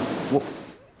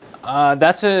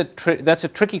that's a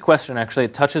tricky question, actually.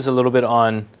 It touches a little bit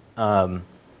on the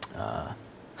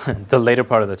later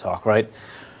part of the talk, right?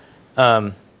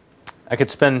 I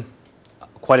could spend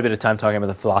quite a bit of time talking about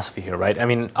the philosophy here, right? I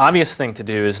mean, obvious thing to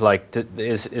do is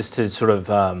to sort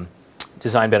of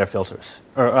design better filters,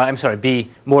 or I'm sorry, be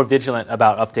more vigilant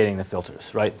about updating the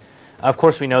filters, right? Of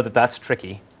course, we know that that's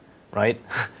tricky, right?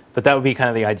 But that would be kind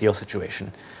of the ideal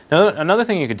situation. Now, another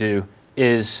thing you could do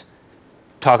is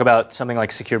talk about something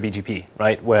like secure BGP,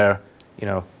 right? Where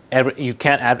you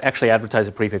can't actually advertise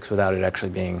a prefix without it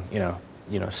actually being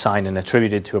signed and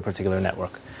attributed to a particular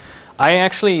network. I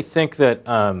actually think that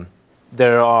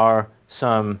there are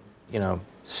some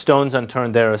stones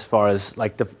unturned there as far as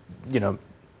like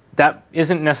that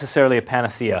isn't necessarily a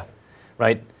panacea,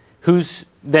 right? Who's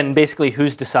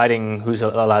deciding who's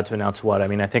allowed to announce what? I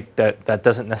mean, I think that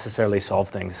doesn't necessarily solve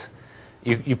things.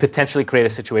 You potentially create a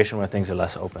situation where things are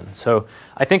less open. So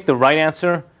I think the right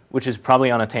answer, which is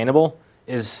probably unattainable,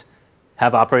 is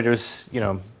have operators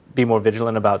be more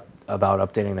vigilant about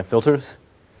updating their filters.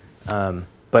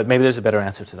 But maybe there's a better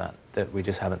answer to that we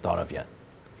just haven't thought of yet.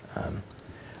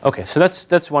 Okay, so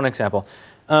that's one example.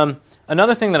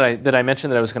 Another thing that I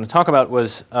mentioned that I was going to talk about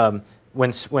was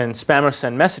when spammers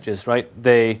send messages, right?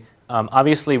 They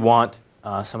obviously want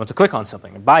someone to click on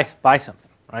something and buy something,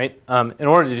 right? In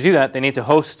order to do that, they need to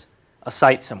host a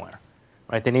site somewhere,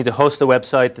 right? They need to host a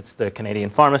website that's the Canadian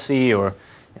Pharmacy or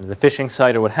the phishing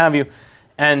site or what have you.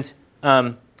 And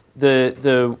the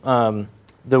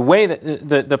way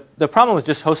that the problem with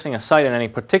just hosting a site in any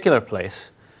particular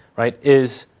place, right,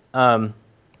 is that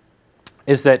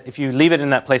if you leave it in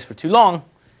that place for too long,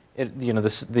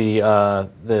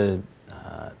 the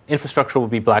infrastructure will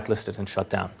be blacklisted and shut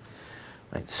down.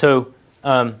 Right? So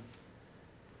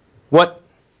what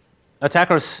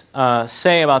attackers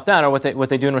say about that, or what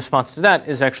they do in response to that,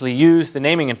 is actually use the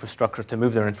naming infrastructure to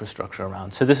move their infrastructure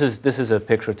around. So this is a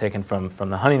picture taken from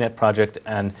the HoneyNet project,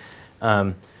 and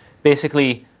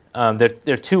basically there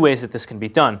are two ways that this can be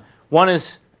done. One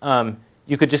is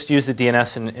you could just use the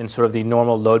DNS in sort of the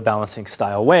normal load balancing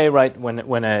style way, right?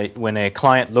 When a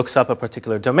client looks up a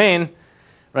particular domain,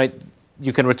 right,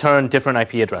 you can return different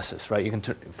IP addresses, right? You can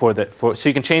so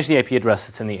you can change the IP address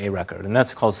that's in the A record, and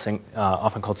that's called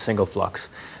often called single flux.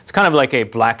 It's kind of like a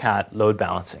black hat load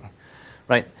balancing,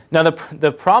 right? Now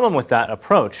the problem with that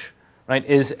approach, right,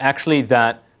 is actually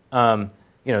that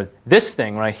this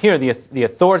thing right here,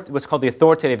 what's called the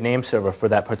authoritative name server for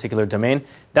that particular domain,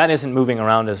 that isn't moving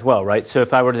around as well, right? So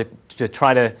if I were to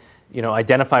try to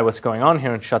identify what's going on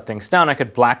here and shut things down, I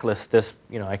could blacklist this.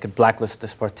 I could blacklist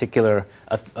this particular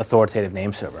authoritative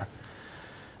name server.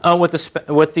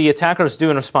 What the attackers do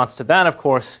in response to that, of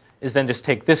course, is then just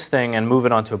take this thing and move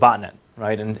it onto a botnet,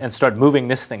 right, and start moving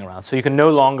this thing around. So you can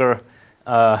no longer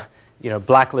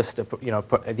blacklist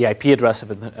the IP address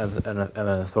of an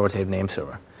authoritative name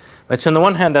server. Right? So on the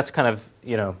one hand, that's kind of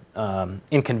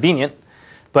inconvenient,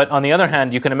 but on the other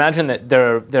hand, you can imagine that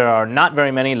there are not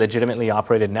very many legitimately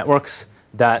operated networks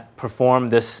that perform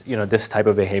this this type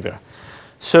of behavior.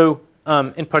 So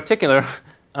in particular,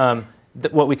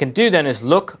 what we can do then is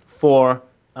look for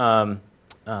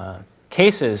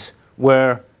cases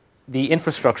where the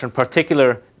infrastructure, in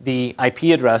particular the IP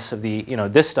address of the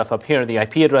this stuff up here, the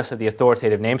IP address of the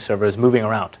authoritative name server is moving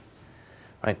around,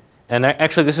 right? And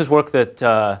actually, this is work that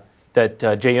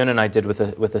Jae-Yoon and I did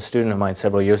with a student of mine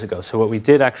several years ago. So what we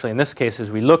did actually in this case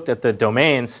is we looked at the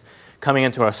domains coming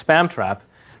into our spam trap,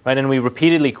 right? And we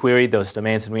repeatedly queried those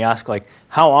domains, and we asked, like,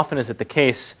 how often is it the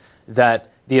case that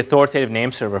the authoritative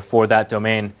name server for that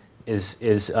domain is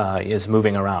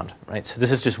moving around, right? So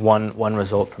this is just one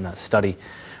result from that study.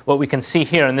 What we can see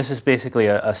here, and this is basically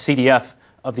a CDF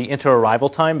of the inter-arrival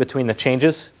time between the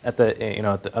changes at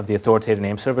of the authoritative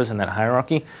name servers in that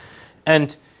hierarchy,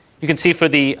 and you can see for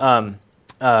the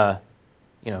the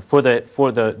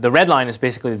red line is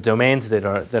basically the domains that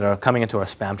are coming into our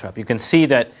spam trap. You can see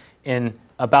that in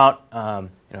about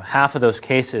half of those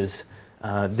cases,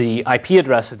 the IP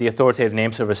address of the authoritative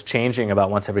name server is changing about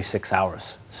once every 6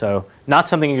 hours. So not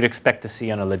something you'd expect to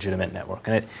see on a legitimate network.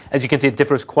 And as you can see, it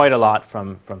differs quite a lot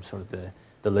from sort of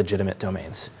the legitimate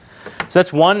domains. So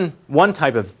that's one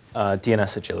type of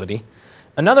DNS agility.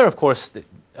 Another, of course,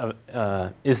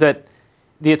 is that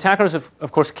the attackers,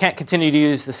 of course, can't continue to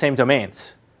use the same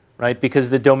domains, right?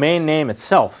 Because the domain name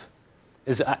itself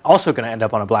is also going to end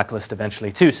up on a blacklist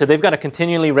eventually, too. So they've got to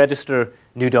continually register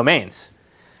new domains.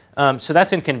 So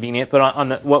that's inconvenient.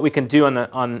 But what we can do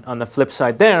on the flip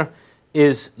side there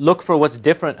is look for what's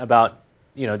different about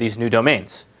these new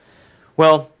domains.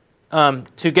 Well,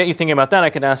 to get you thinking about that,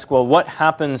 I could ask, well, what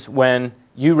happens when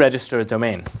you register a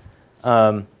domain?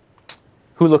 Who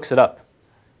looks it up?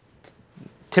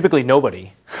 Typically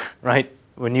nobody, right?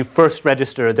 When you first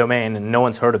register a domain and no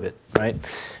one's heard of it, right?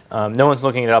 No one's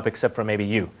looking it up except for maybe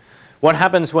you. What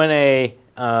happens when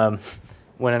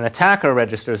when an attacker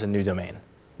registers a new domain?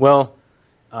 Well,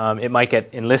 it might get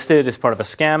enlisted as part of a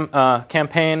scam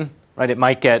campaign, right? It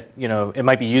might get, it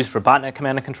might be used for botnet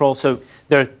command and control. So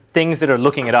there are things that are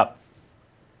looking it up.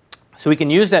 So we can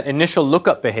use that initial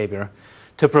lookup behavior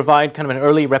to provide kind of an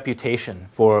early reputation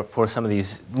for some of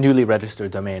these newly registered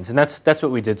domains. And that's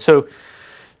what we did. So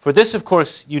for this, of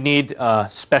course, you need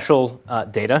special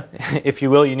data, if you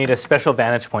will. You need a special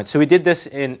vantage point. So we did this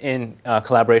in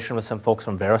collaboration with some folks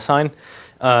from VeriSign,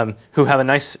 who have a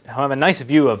nice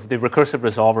view of the recursive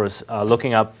resolvers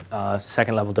looking up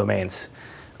second-level domains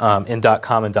in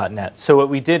 .com and .net. So what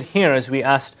we did here is we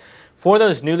asked for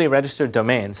those newly registered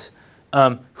domains,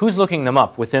 who's looking them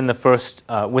up within the first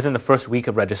week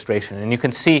of registration. And you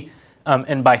can see,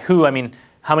 and by who I mean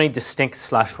how many distinct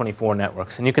 /24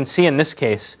 networks. And you can see in this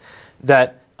case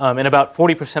that in about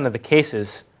 40% of the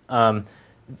cases,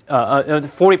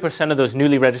 40% of those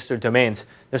newly registered domains,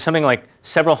 there's something like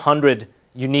several hundred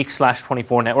unique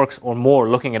 /24 networks or more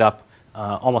looking it up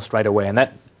almost right away. And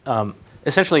that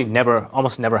essentially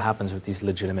almost never happens with these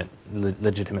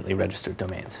legitimately registered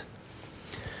domains.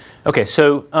 Okay,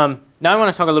 so now I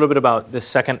want to talk a little bit about the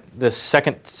second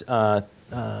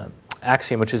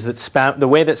axiom, which is that the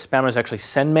way that spammers actually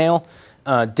send mail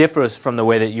differs from the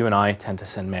way that you and I tend to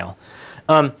send mail.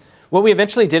 What we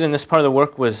eventually did in this part of the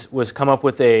work was come up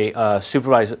with a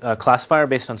supervised classifier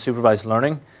based on supervised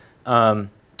learning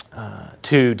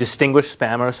to distinguish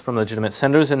spammers from legitimate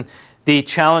senders. And the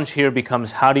challenge here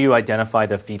becomes, how do you identify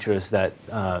the features that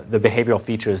the behavioral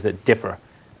features that differ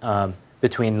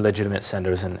between legitimate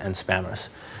senders and spammers?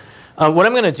 What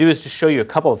I'm going to do is just show you a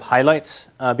couple of highlights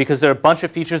because there are a bunch of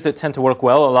features that tend to work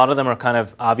well. A lot of them are kind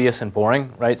of obvious and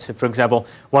boring, right? So for example,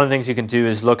 one of the things you can do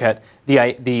is look at the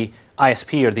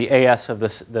ISP or the AS of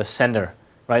the sender,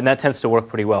 right? And that tends to work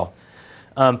pretty well.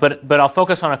 But I'll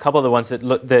focus on a couple of the ones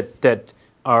that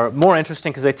are more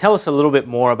interesting because they tell us a little bit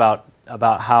more about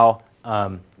how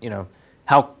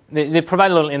how they provide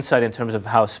a little insight in terms of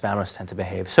how spammers tend to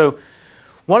behave. So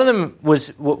one of them was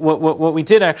what we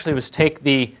did actually was take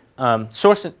the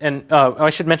source, and I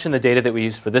should mention the data that we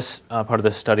used for this part of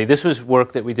the study. This was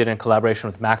work that we did in collaboration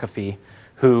with McAfee,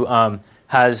 who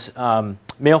has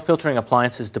mail filtering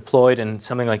appliances deployed in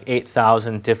something like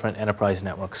 8,000 different enterprise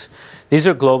networks. These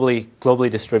are globally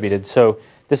distributed. So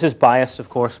this is biased, of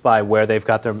course, by where they've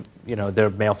got their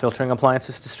mail filtering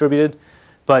appliances distributed.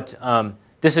 But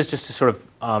this is just to sort of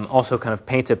also kind of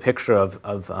paint a picture of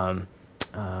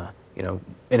an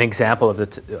example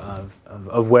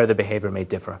of where the behavior may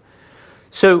differ.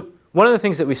 So one of the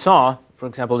things that we saw, for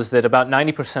example, is that about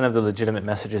 90% of the legitimate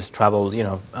messages travel, in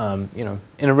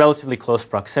a relatively close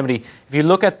proximity. If you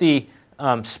look at the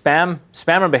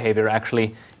spammer behavior,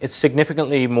 actually, it's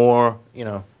significantly more,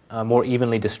 more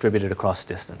evenly distributed across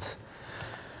distance.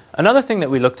 Another thing that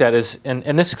we looked at is,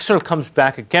 and this sort of comes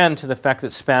back again to the fact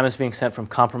that spam is being sent from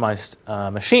compromised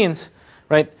machines,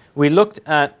 right? We looked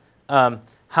at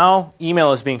how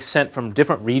email is being sent from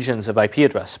different regions of IP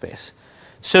address space.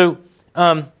 So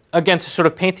again, to sort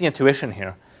of paint the intuition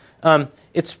here,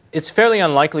 it's fairly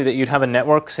unlikely that you'd have a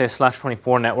network, say a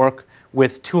 /24 network,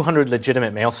 with 200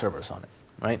 legitimate mail servers on it,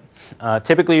 right?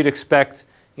 Typically, you'd expect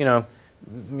a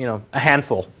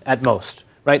handful at most,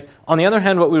 right? On the other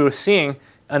hand, what we were seeing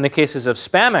in the cases of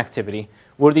spam activity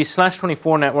were these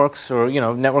 /24 networks, or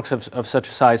networks of such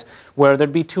a size, where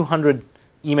there'd be 200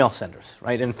 email senders,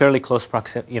 right, in fairly close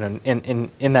proximity,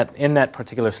 in that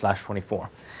particular /24.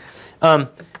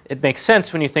 It makes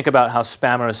sense when you think about how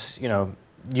spammers,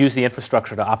 use the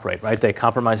infrastructure to operate, right? They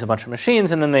compromise a bunch of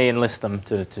machines and then they enlist them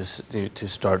to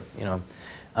start,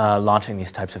 launching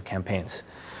these types of campaigns.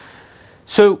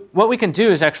 So what we can do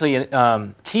is actually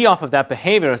key off of that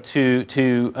behavior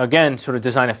to again sort of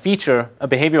design a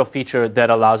behavioral feature that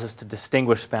allows us to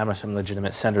distinguish spammers from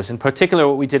legitimate senders. In particular,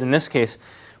 what we did in this case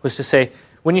was to say,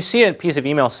 when you see a piece of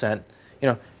email sent,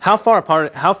 how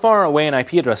far away in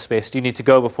IP address space do you need to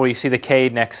go before you see the K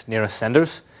nearest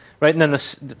senders, right? And then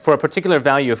for a particular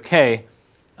value of K,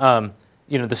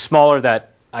 the smaller that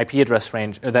IP address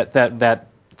range, or that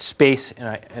space,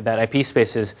 that IP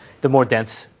space is, the more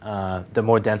dense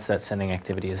that sending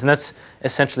activity is, and that's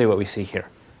essentially what we see here.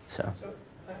 So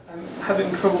I'm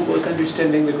having trouble with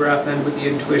understanding the graph and with the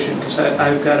intuition, because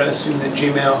I've got to assume that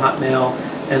Gmail, Hotmail,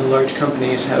 and large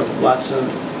companies have lots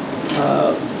of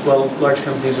large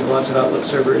companies have lots of Outlook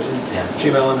servers, and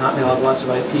Gmail and Hotmail have lots of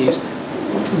IPs.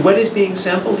 What is being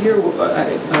sampled here?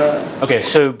 Okay,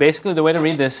 so basically the way to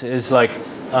read this is like.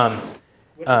 What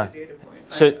is the data point?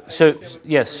 So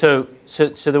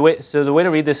the way to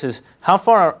read this is how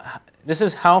far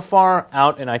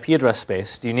out in IP address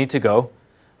space do you need to go,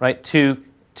 right, to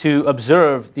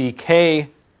observe the K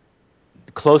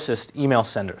closest email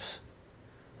senders,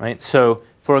 right? So,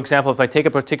 for example, if I take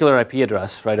a particular IP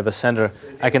address, right, of a sender,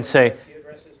 I can say IP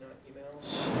addresses, not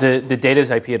emails? the data is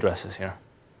IP addresses here,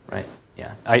 right?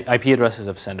 Yeah, IP addresses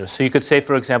of senders. So you could say,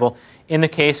 for example, in the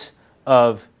case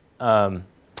of spammers,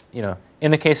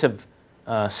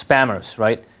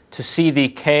 right, to see the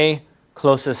K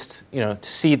closest,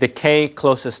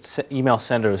 email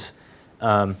senders,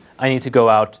 I need to go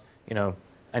out,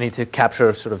 I need to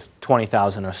capture sort of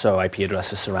 20,000 or so IP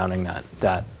addresses surrounding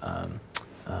that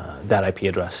IP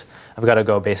address. I've got to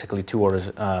go basically 2 orders,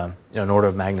 an order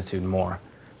of magnitude more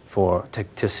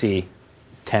to see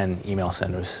 10 email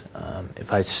senders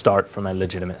if I start from a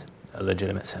legitimate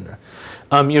sender.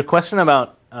 Your question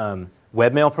about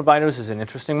webmail providers is an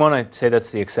interesting one. I'd say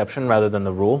that's the exception rather than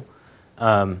the rule,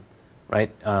 right?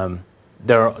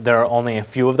 There are only a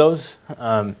few of those,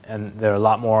 and there are a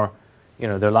lot more.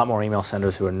 There are a lot more email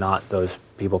senders who are not those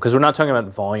people, because we're not talking about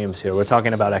volumes here. We're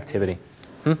talking about activity.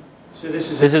 So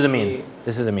this is a mean.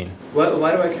 This is a mean. Why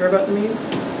do I care about the mean?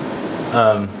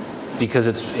 Because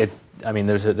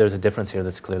there's a difference here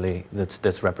that's clearly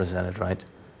that's represented, right?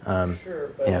 Sure,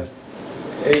 but yeah.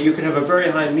 You could have a very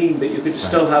high mean, but you could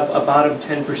still have a bottom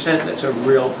 10% that's a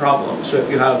real problem. So if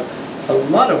you have a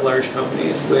lot of large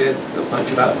companies with a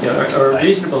bunch of or a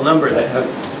reasonable number that have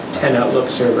 10 Outlook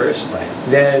servers,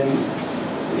 then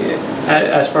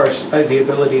as far as the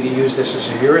ability to use this as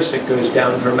a heuristic goes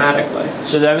down dramatically.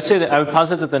 So I would say that I would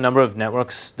posit that the number of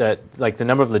networks the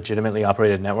number of legitimately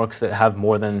operated networks that have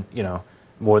more than a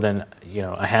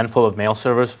handful of mail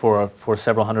servers for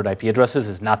several hundred IP addresses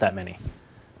is not that many.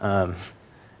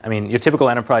 Your typical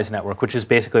enterprise network, which is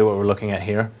basically what we're looking at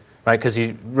here, right? Because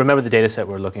you remember the data set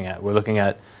we're looking at. We're looking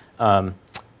at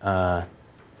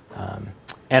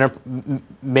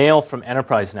mail from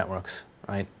enterprise networks,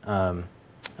 right?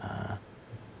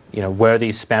 Where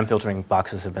these spam filtering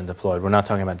boxes have been deployed. We're not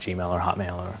talking about Gmail or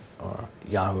Hotmail or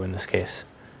Yahoo in this case.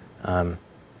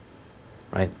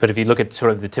 Right? But if you look at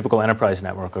sort of the typical enterprise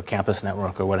network or campus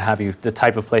network or what have you, the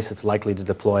type of place that's likely to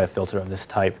deploy a filter of this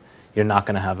type, you're not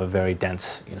going to have a very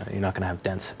dense, you're not going to have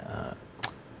dense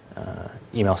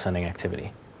email sending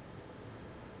activity.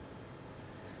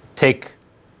 Take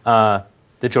the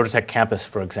Georgia Tech campus,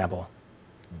 for example.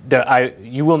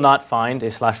 You will not find a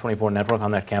 /24 network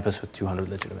on that campus with 200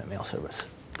 legitimate mail servers.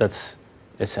 That's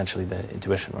essentially the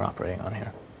intuition we're operating on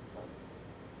here.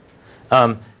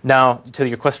 Now, to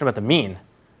your question about the mean,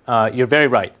 you're very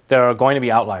right. There are going to be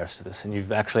outliers to this, and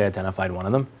you've actually identified one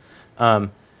of them.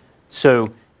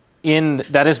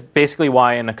 That is basically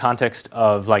why, in the context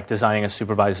of designing a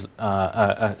supervised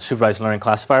learning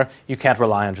classifier, you can't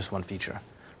rely on just one feature,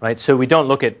 right? So we don't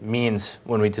look at means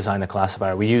when we design the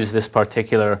classifier. We use this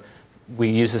particular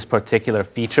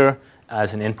feature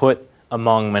as an input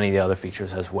among many of the other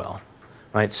features as well.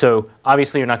 Right? So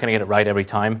obviously you're not going to get it right every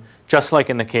time. Just like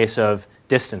in the case of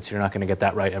distance, you're not going to get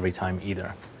that right every time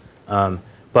either.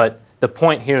 But the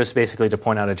point here is basically to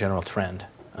point out a general trend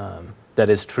that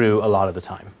is true a lot of the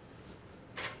time.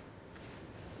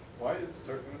 Why is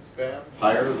certain spam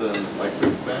higher than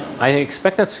likely spam? I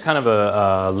expect that's kind of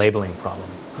a labeling problem.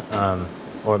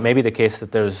 Or it may be the case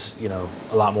that there's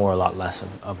a lot more or a lot less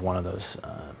of one of those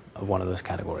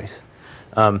categories.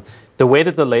 The way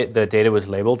that the data was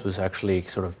labeled was actually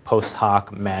sort of post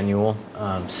hoc, manual,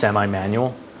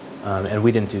 semi-manual, and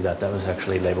we didn't do that. That was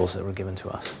actually labels that were given to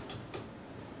us.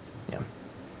 Yeah.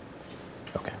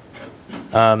 Okay.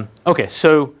 Okay.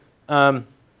 So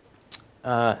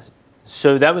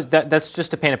that's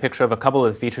just to paint a picture of a couple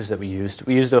of the features that we used.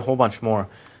 We used a whole bunch more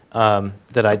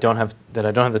that I don't have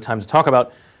the time to talk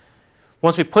about.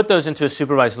 Once we put those into a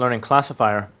supervised learning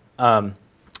classifier,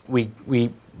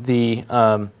 the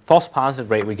false positive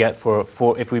rate we get for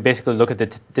if we basically look at the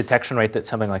detection rate that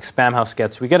something like Spamhaus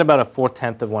gets, we get about a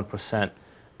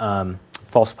 0.4%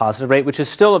 false positive rate, which is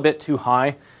still a bit too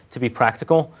high to be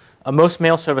practical. Most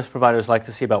mail service providers like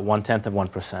to see about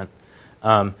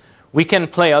 0.1%. We can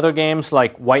play other games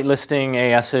like whitelisting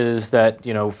ASs that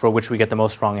for which we get the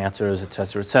most wrong answers, et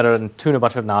cetera, and tune a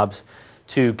bunch of knobs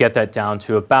to get that down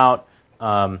to about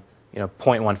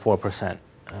 0.14%.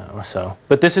 Or so.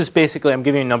 But this is basically, I'm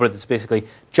giving you a number that's basically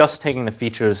just taking the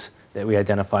features that we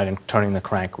identified and turning the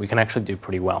crank. We can actually do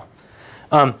pretty well.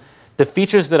 The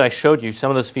features that I showed you, some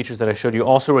of those features that I showed you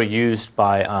also were used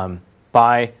by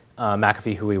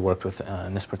McAfee, who we worked with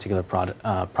in this particular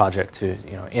project to,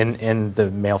 in the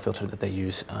mail filter that they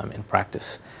use in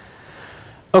practice.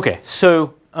 Okay,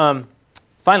 so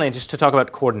finally, just to talk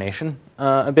about coordination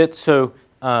a bit. So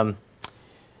I'm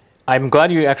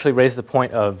glad you actually raised the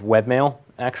point of webmail,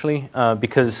 actually,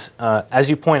 because as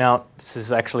you point out, this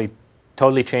is actually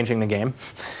totally changing the game.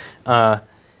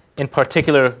 in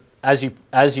particular, as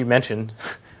you mentioned,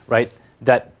 right,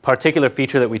 that particular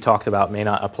feature that we talked about may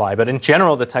not apply. But in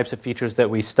general, the types of features that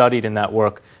we studied in that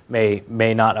work may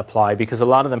not apply because a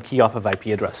lot of them key off of IP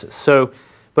addresses. So,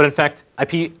 but in fact,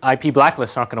 IP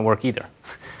blacklists aren't going to work either,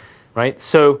 right?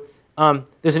 So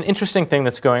there's an interesting thing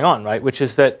that's going on, right, which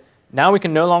is that now we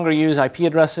can no longer use IP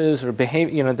addresses or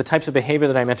the types of behavior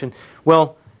that I mentioned.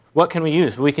 Well, what can we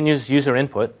use? Well, we can use user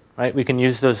input, right? We can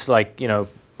use those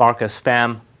mark a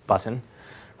spam button,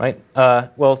 right?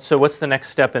 Well, so what's the next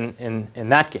step in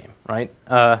that game, right?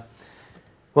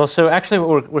 Well, so actually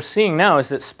what we're seeing now is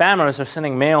that spammers are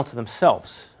sending mail to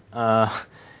themselves.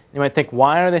 You might think,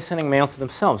 why are they sending mail to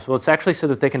themselves? Well, it's actually so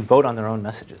that they can vote on their own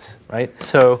messages, right?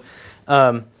 So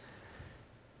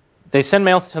they send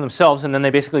mail to themselves, and then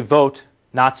they basically vote,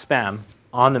 not spam,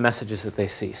 on the messages that they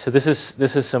see. So this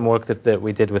is some work that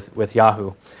we did with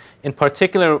Yahoo. In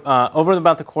particular, over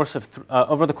the course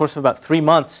of about 3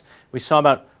 months, we saw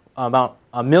about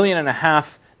 1.5 million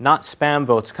not spam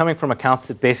votes coming from accounts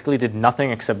that basically did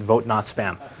nothing except vote not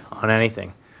spam on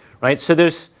anything, right? So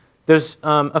there's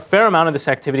a fair amount of this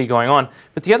activity going on.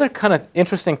 But the other kind of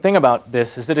interesting thing about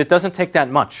this is that it doesn't take that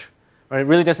much, right? It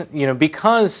really doesn't,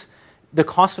 because the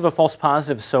cost of a false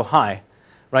positive is so high,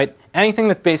 right? Anything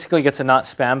that basically gets a not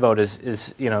spam vote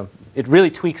is it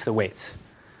really tweaks the weights,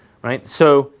 right?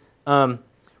 So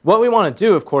what we want to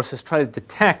do, of course, is try to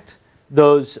detect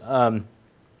those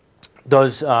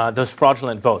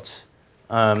fraudulent votes.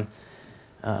 And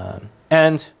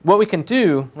what we can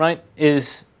do, right,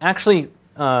 is actually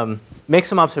make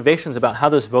some observations about how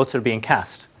those votes are being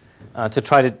cast to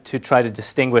try to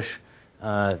distinguish,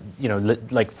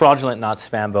 like fraudulent not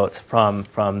spam votes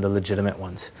from the legitimate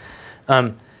ones.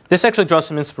 This actually draws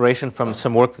some inspiration from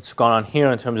some work that's gone on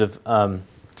here in terms of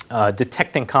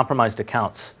detecting compromised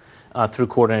accounts through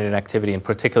coordinated activity. In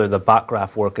particular, the bot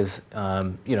graph work is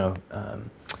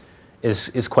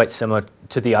quite similar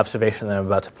to the observation that I'm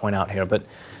about to point out here. But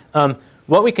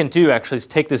what we can do actually is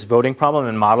take this voting problem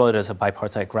and model it as a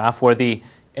bipartite graph where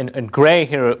in gray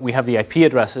here we have the IP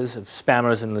addresses of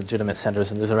spammers and legitimate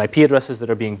senders, and those are IP addresses that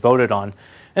are being voted on.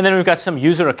 And then we've got some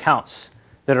user accounts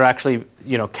that are actually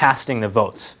casting the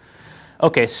votes.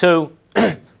 Okay, so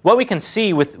what we can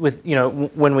see with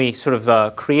when we sort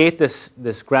of create this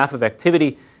graph of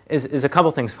activity is a couple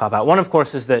things pop out. One, of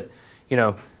course, is that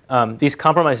these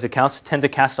compromised accounts tend to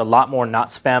cast a lot more not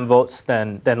spam votes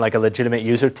than like a legitimate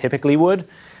user typically would.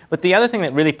 But the other thing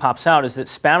that really pops out is that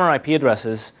spammer IP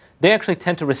addresses, they actually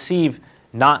tend to receive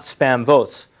not spam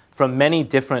votes from many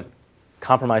different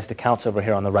compromised accounts over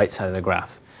here on the right side of the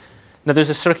graph. Now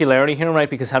there's a circularity here, right?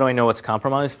 Because how do I know what's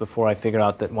compromised before I figure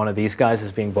out that one of these guys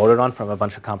is being voted on from a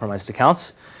bunch of compromised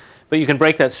accounts? But you can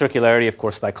break that circularity, of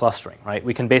course, by clustering, right?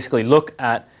 We can basically look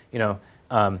at IP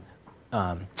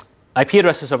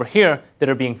addresses over here that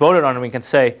are being voted on, and we can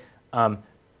say, are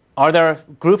there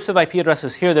groups of IP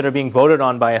addresses here that are being voted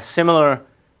on by a similar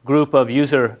group of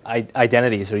user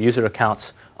identities or user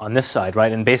accounts on this side,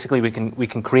 right? And basically we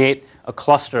can create a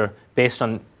cluster based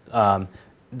on sort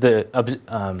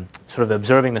of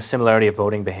observing the similarity of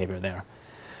voting behavior there.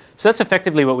 So that's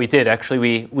effectively what we did.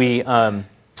 Actually, we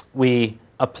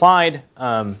applied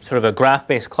sort of a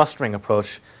graph-based clustering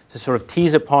approach to sort of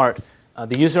tease apart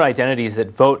the user identities that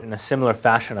vote in a similar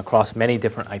fashion across many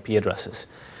different IP addresses.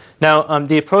 Now,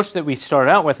 the approach that we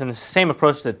started out with, and the same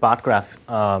approach that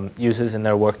BotGraph uses in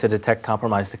their work to detect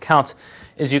compromised accounts,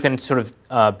 is you can sort of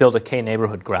build a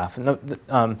k-neighborhood graph. And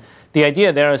the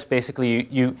idea there is basically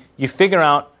you figure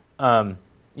out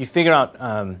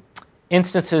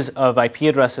instances of IP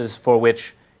addresses for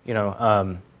which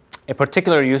a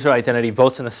particular user identity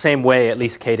votes in the same way at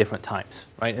least k different times,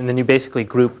 right? And then you basically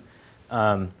group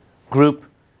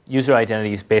user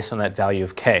identities based on that value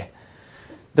of k.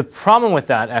 The problem with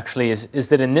that actually is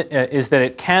that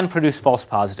it can produce false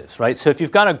positives, right? So if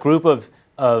you've got a group of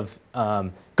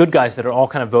good guys that are all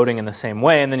kind of voting in the same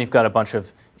way, and then you've got a bunch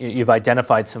of you've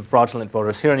identified some fraudulent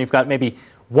voters here, and you've got maybe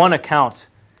one account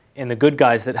in the good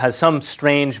guys that has some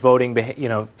strange voting,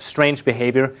 strange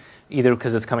behavior, either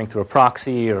because it's coming through a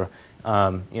proxy or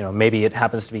maybe it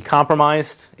happens to be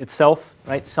compromised itself,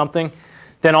 right? Something.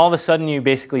 Then all of a sudden you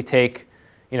basically take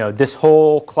this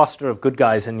whole cluster of good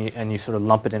guys and you sort of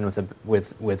lump it in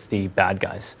with the bad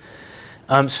guys.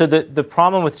 So the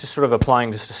problem with just sort of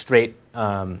applying just a straight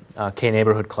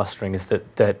k-neighborhood clustering is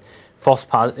that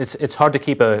it's hard to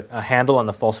keep a handle on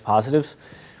the false positives.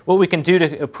 What we can do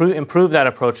to improve that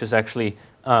approach is actually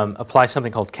apply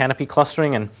something called canopy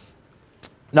clustering. And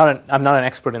I'm not an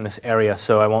expert in this area,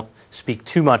 so I won't speak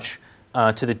too much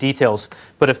to the details,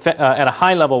 but at a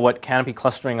high level, what canopy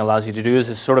clustering allows you to do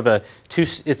is sort of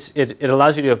it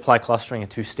allows you to apply clustering in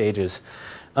 2 stages.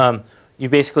 You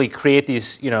basically create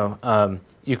these,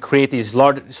 you create these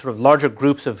larger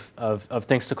groups of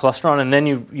things to cluster on, and then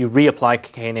you reapply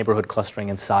k-neighborhood clustering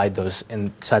inside those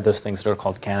things that are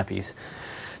called canopies.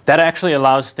 That actually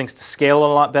allows things to scale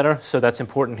a lot better, so that's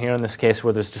important here in this case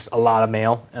where there's just a lot of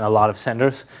mail and a lot of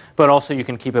senders, but also you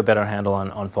can keep a better handle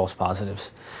on false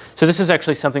positives. So this is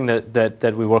actually something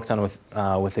that we worked on with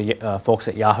the folks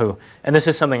at Yahoo, and this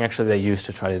is something actually they use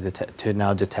to try to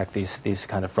now detect these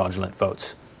kind of fraudulent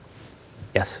votes.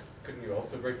 Yes? Couldn't you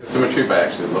also break the symmetry by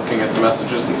actually looking at the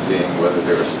messages and seeing whether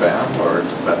they were spam, or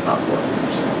does that not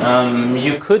work?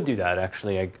 You could do that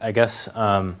actually. I guess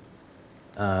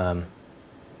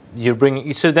you're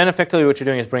bringing. So then, effectively, what you're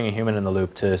doing is bringing a human in the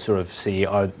loop to sort of see,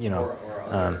 or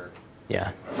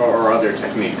other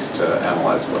techniques to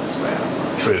analyze what's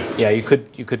spam. True. Yeah, you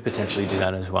could potentially do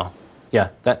that as well. Yeah,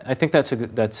 I think that's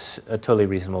a totally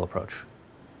reasonable approach.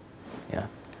 Yeah,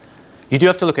 you do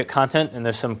have to look at content, and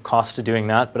there's some cost to doing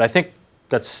that, but I think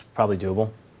that's probably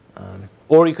doable.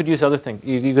 Or you could use other things.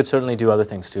 You could certainly do other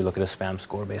things to look at a spam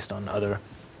score based on other,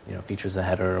 features of the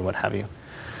header or what have you.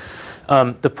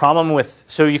 The problem with,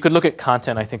 so you could look at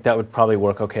content, I think that would probably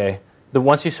work okay.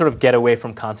 Once you sort of get away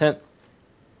from content,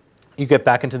 you get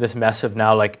back into this mess of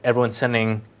now like everyone's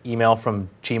sending email from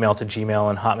Gmail to Gmail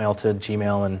and Hotmail to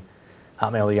Gmail and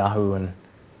Hotmail to Yahoo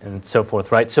and so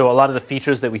forth, right? So a lot of the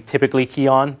features that we typically key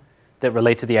on that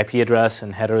relate to the IP address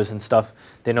and headers and stuff,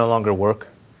 they no longer work.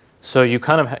 So you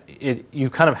kind of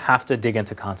have to dig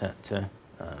into content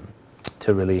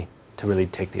to really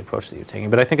take the approach that you're taking.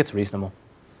 But I think it's reasonable.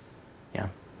 Yeah.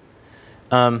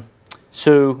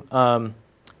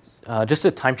 Just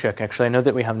a time check, actually. I know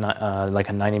that we have like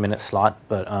a 90-minute slot,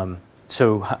 but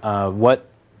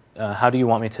how do you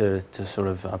want me to sort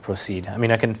of proceed? I mean,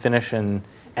 I can finish in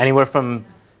anywhere from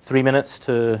 3 minutes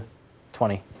to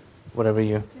 20, whatever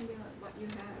you. Depending on what you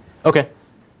have. Okay.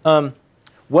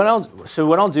 What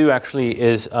I'll do actually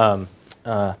is I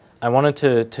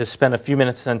wanted to spend a few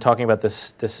minutes then talking about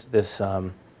this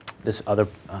other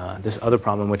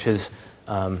problem, which is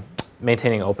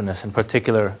maintaining openness, in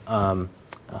particular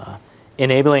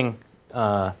enabling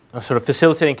or sort of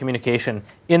facilitating communication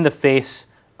in the face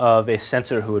of a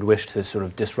censor who would wish to sort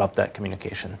of disrupt that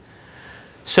communication.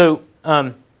 So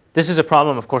this is a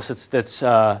problem, of course, that's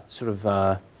sort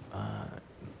of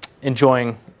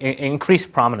enjoying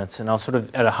increased prominence, and I'll sort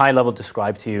of at a high level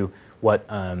describe to you what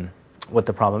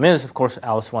the problem is. Of course,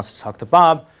 Alice wants to talk to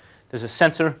Bob. There's a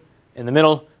censor in the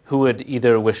middle who would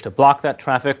either wish to block that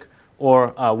traffic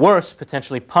or, worse,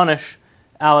 potentially punish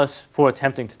Alice for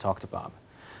attempting to talk to Bob.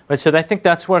 Right, so I think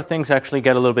that's where things actually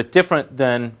get a little bit different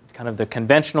than kind of the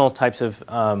conventional types of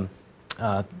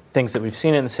things that we've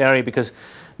seen in this area, because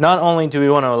not only do we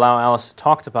want to allow Alice to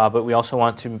talk to Bob, but we also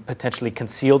want to potentially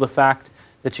conceal the fact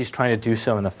that she's trying to do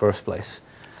so in the first place.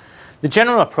 The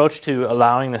general approach to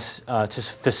allowing this, to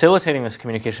facilitating this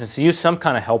communication is to use some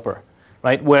kind of helper,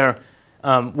 right, where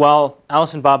while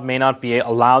Alice and Bob may not be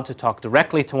allowed to talk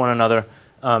directly to one another,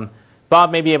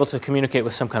 Bob may be able to communicate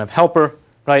with some kind of helper,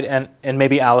 right, and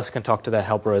maybe Alice can talk to that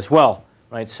helper as well,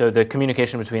 right, so the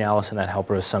communication between Alice and that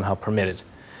helper is somehow permitted.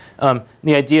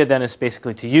 The idea then is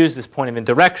basically to use this point of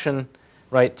indirection,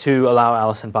 right, to allow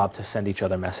Alice and Bob to send each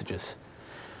other messages.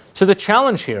 So the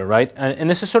challenge here, right, and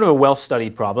this is sort of a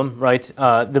well-studied problem, right,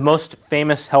 the most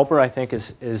famous helper, I think,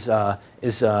 is a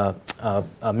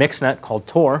mixnet called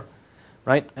Tor,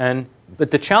 right?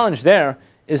 But the challenge there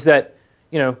is that,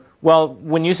 well,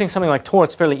 when using something like Tor,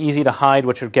 it's fairly easy to hide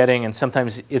what you're getting, and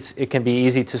sometimes it can be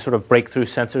easy to sort of break through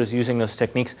censors using those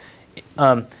techniques.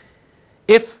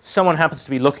 If someone happens to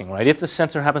be looking, right? If the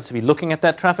censor happens to be looking at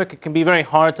that traffic, it can be very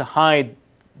hard to hide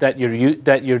that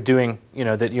you're doing,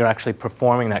 that you're actually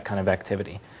performing that kind of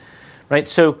activity, right?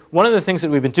 So one of the things that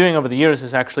we've been doing over the years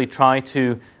is actually try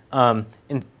to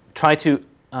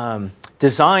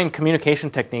design communication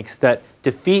techniques that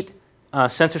defeat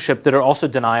censorship that are also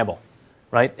deniable,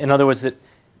 right? In other words,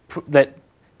 that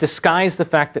disguise the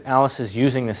fact that Alice is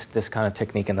using this kind of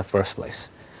technique in the first place.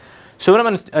 So what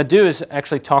I'm going to do is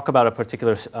actually talk about a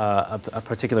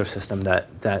particular system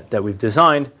that we've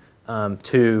designed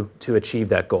to achieve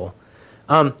that goal.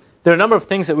 There are a number of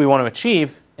things that we want to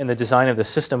achieve in the design of the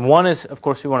system. One is, of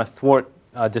course, we want to thwart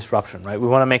disruption, right? We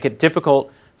want to make it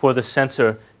difficult for the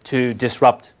censor to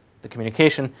disrupt the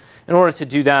communication. In order to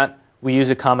do that, we use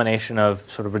a combination of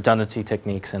sort of redundancy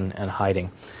techniques and hiding.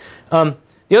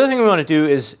 The other thing we want to do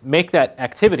is make that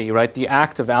activity, right, the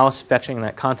act of Alice fetching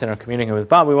that content or communicating with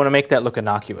Bob, we want to make that look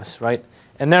innocuous, right?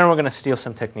 And then we're going to steal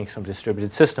some techniques from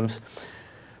distributed systems.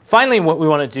 finally, what we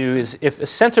want to do is, if a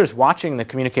sensor is watching the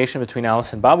communication between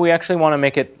Alice and Bob, we actually want to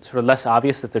make it sort of less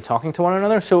obvious that they're talking to one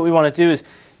another. So what we want to do is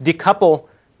decouple,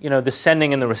 the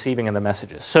sending and the receiving of the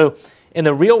messages. So in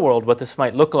the real world, what this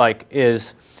might look like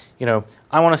is,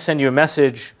 I want to send you a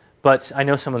message, but I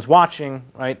know someone's watching,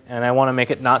 right? And I want to make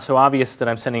it not so obvious that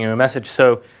I'm sending you a message.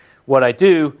 So what I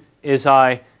do is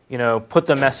I put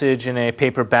the message in a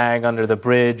paper bag under the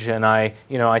bridge, and I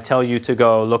tell you to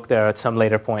go look there at some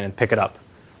later point and pick it up,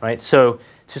 right? So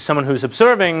to someone who's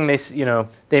observing,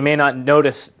 they may not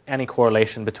notice any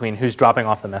correlation between who's dropping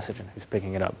off the message and who's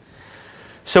picking it up.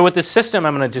 So with this system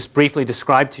I'm going to just briefly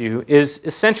describe to you is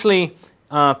essentially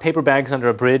paper bags under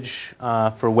a bridge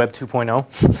for Web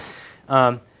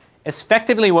 2.0.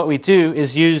 Effectively, what we do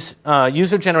is use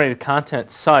user-generated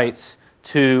content sites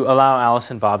to allow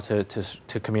Alice and Bob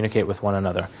to communicate with one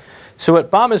another. So what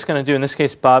Bob is going to do, in this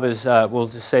case, Bob is, we'll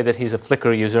just say that he's a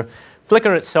Flickr user.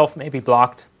 Flickr itself may be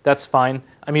blocked. That's fine.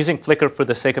 I'm using Flickr for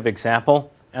the sake of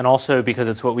example, and also because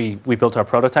it's what we built our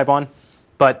prototype on.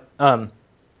 But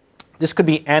this could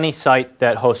be any site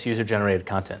that hosts user-generated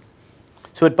content.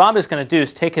 So what Bob is going to do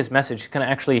is take his message, he's going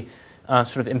to actually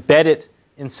sort of embed it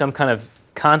in some kind of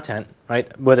content,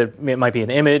 right? Whether it might be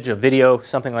an image, a video,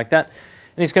 something like that.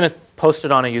 And he's going to post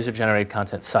it on a user-generated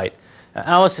content site.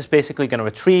 Alice is basically going to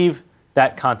retrieve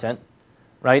that content,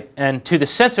 right? And to the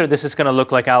sensor, this is going to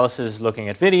look like Alice is looking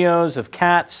at videos of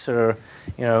cats or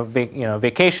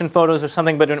vacation photos or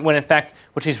something. But when in fact,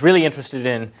 what she's really interested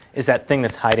in is that thing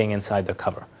that's hiding inside the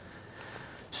cover.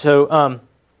 So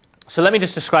so let me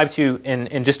just describe to you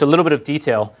in just a little bit of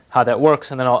detail how that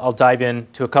works, and then I'll dive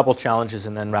into a couple challenges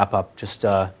and then wrap up just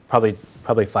probably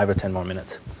 5 or 10 more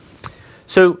minutes.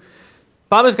 So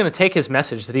Bob is going to take his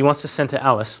message that he wants to send to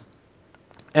Alice,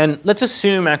 and let's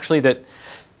assume actually that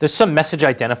there's some message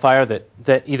identifier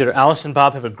that either Alice and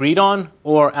Bob have agreed on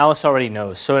or Alice already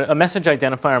knows. So a message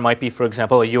identifier might be, for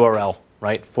example, a URL,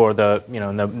 right? For the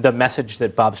the message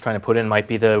that Bob's trying to put in might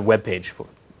be the web page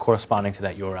corresponding to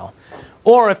that URL.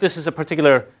 Or if this is a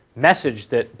particular message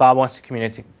that Bob wants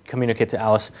to communicate to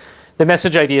Alice, the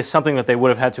message ID is something that they would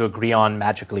have had to agree on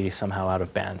magically somehow out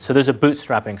of band. So there's a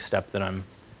bootstrapping step that I'm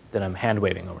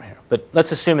hand-waving over here. But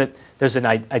let's assume that there's an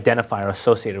identifier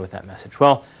associated with that message.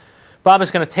 Well, Bob is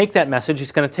going to take that message.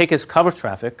 He's going to take his cover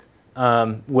traffic,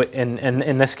 and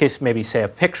in this case, maybe say a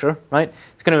picture, right?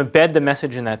 He's going to embed the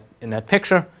message in that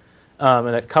picture, in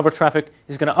that cover traffic.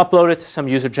 He's going to upload it to some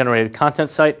user-generated content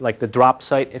site, like the drop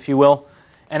site, if you will.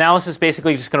 And Alice is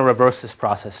basically just going to reverse this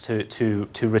process to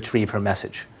retrieve her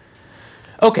message.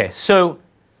 Okay, so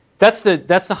that's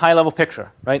the high-level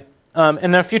picture, right?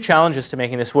 And there are a few challenges to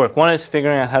making this work. One is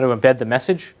figuring out how to embed the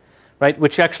message, right?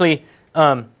 Which actually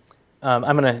I'm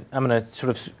gonna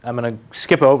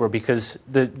skip over because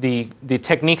the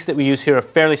techniques that we use here are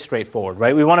fairly straightforward,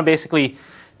 right? We want to basically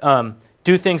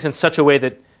do things in such a way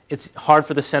that it's hard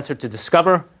for the sensor to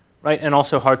discover, right, and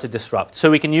also hard to disrupt.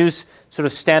 So we can use sort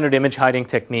of standard image hiding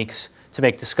techniques to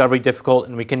make discovery difficult,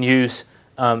 and we can use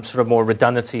sort of more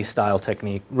redundancy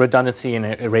and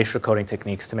erasure coding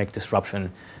techniques to make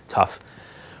disruption tough.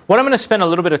 What I'm going to spend a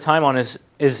little bit of time on is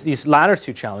these latter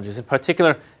two challenges. In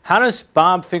particular, how does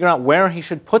Bob figure out where he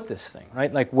should put this thing,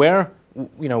 right? Like where,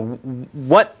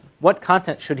 what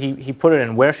content should he put it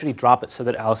in? Where should he drop it so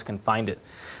that Alice can find it,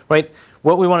 right?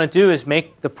 What we want to do is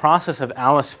make the process of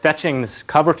Alice fetching this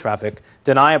cover traffic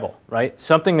deniable, right?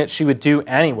 Something that she would do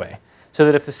anyway, so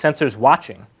that if the sensor's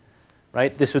watching,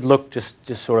 right, this would look just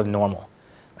sort of normal,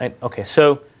 right? Okay,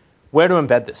 so where to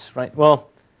embed this, right? Well,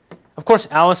 of course,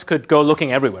 Alice could go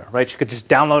looking everywhere, right? She could just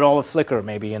download all of Flickr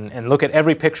maybe and look at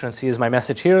every picture and see, is my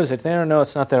message here? Is it there? No,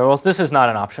 it's not there. Well, this is not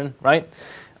an option, right?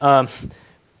 For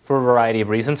a variety of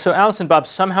reasons. So Alice and Bob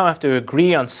somehow have to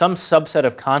agree on some subset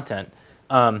of content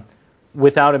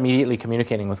without immediately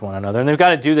communicating with one another. And they've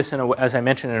got to do this, as I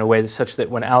mentioned, in a way such that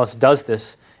when Alice does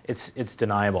this, it's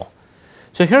deniable.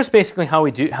 So here's basically how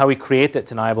we create that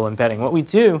deniable embedding. What we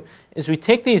do is we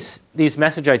take these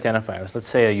message identifiers, let's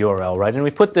say a URL, right, and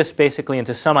we put this basically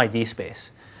into some ID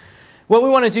space. What we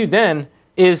want to do then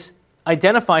is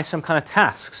identify some kind of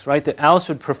tasks, right, that Alice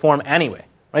would perform anyway,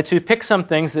 right? So we pick some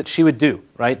things that she would do,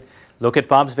 right? Look at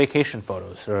Bob's vacation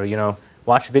photos, or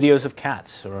watch videos of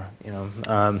cats, or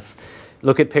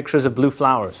look at pictures of blue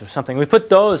flowers or something. We put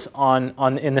those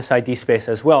in this ID space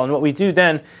as well. And what we do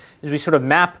then is we sort of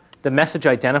map the message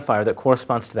identifier that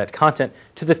corresponds to that content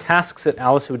to the tasks that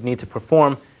Alice would need to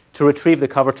perform to retrieve the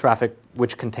cover traffic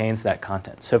which contains that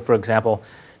content. So for example,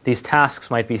 these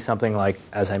tasks might be something like,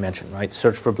 as I mentioned, right,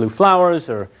 search for blue flowers,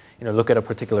 or look at a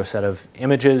particular set of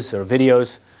images or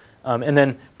videos. And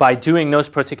then by doing those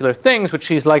particular things, which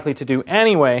she's likely to do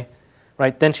anyway,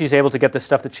 right, then she's able to get the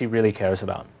stuff that she really cares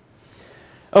about.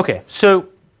 Okay, so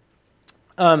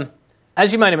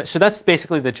as you might imagine, so that's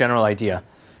basically the general idea.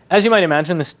 As you might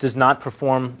imagine, this does not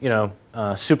perform,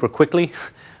 super quickly,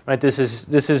 right? This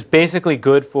is basically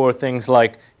good for things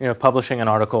like, publishing an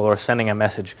article or sending a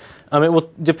message. It will,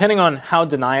 depending on how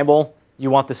deniable you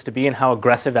want this to be and how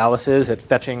aggressive Alice is at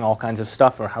fetching all kinds of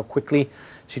stuff, or how quickly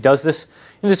she does this.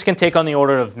 This can take on the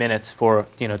order of minutes for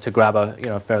to grab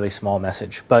a fairly small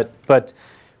message, but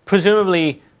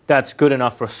presumably that's good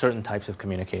enough for certain types of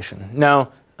communication. Now,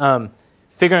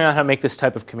 figuring out how to make this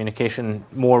type of communication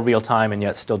more real time and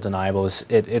yet still deniable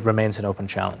it remains an open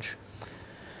challenge.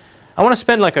 I want to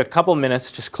spend like a couple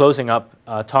minutes just closing up,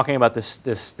 talking about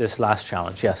this last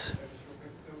challenge. Yes.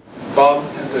 Bob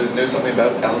has to know something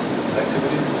about Alice's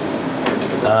activities?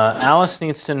 Alice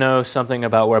needs to know something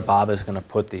about where Bob is going to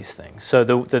put these things. So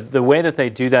the way that they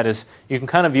do that is you can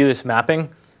kind of view this mapping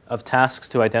of tasks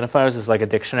to identifiers as like a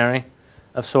dictionary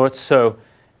of sorts. So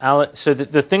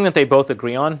the thing that they both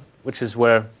agree on, which is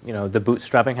where the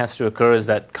bootstrapping has to occur, is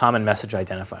that common message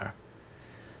identifier.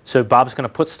 So Bob's going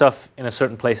to put stuff in a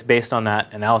certain place based on that,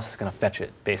 and Alice is going to fetch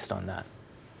it based on that.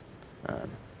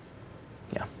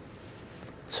 Yeah.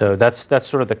 So that's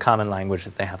sort of the common language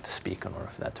that they have to speak in order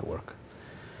for that to work.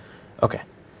 Okay.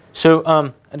 So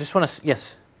I just want to,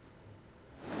 yes?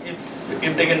 If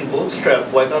they can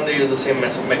bootstrap, why can't they use the same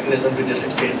mechanism to just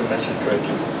exchange the message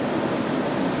directly?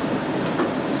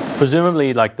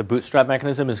 Presumably, like the bootstrap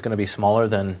mechanism is going to be smaller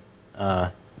than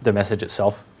the message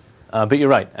itself. But you're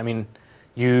right. I mean,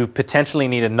 you potentially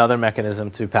need another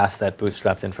mechanism to pass that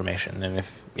bootstrapped information. And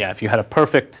if you had a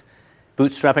perfect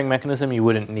bootstrapping mechanism, you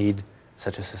wouldn't need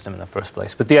such a system in the first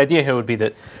place. But the idea here would be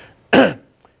that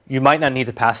you might not need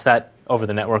to pass that over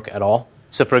the network at all.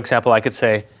 So for example, I could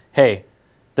say, hey,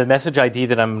 the message ID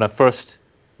that I'm going to first,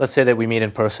 let's say that we meet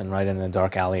in person, right, in a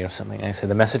dark alley or something. And I say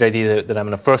the message ID that I'm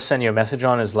going to first send you a message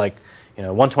on is like,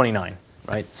 129,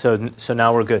 right? So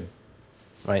now we're good,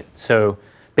 right? So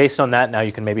based on that, now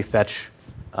you can maybe fetch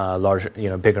larger,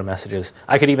 bigger messages.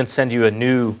 I could even send you a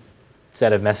new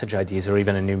set of message IDs or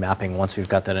even a new mapping once we've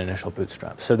got that initial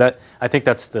bootstrap. So I think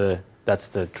that's the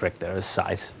trick there, is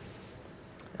size.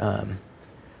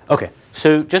 Okay,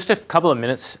 so just a couple of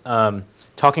minutes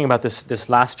talking about this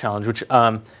last challenge, which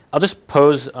I'll just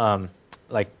pose a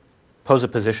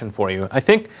position for you. I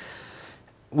think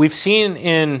we've seen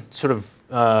in sort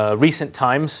of recent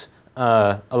times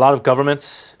a lot of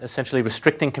governments essentially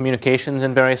restricting communications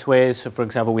in various ways. So, for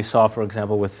example, we saw,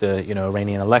 with the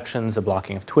Iranian elections, the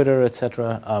blocking of Twitter,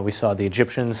 etc. We saw the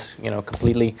Egyptians,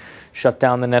 completely shut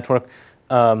down the network.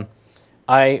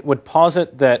 I would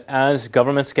posit that as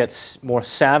governments get more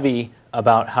savvy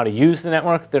about how to use the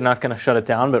network, they're not going to shut it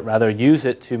down, but rather use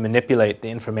it to manipulate the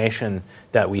information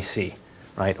that we see,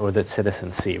 right, or that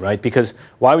citizens see, right? Because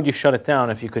why would you shut it down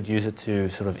if you could use it to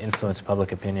sort of influence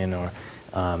public opinion or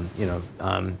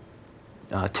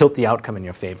tilt the outcome in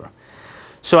your favor?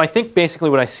 So I think basically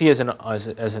what I see as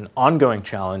an ongoing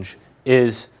challenge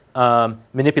is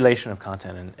manipulation of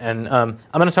content. And I'm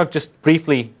going to talk just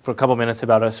briefly for a couple minutes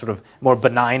about a sort of more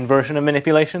benign version of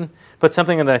manipulation, but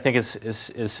something that I think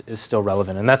is still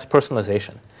relevant, and that's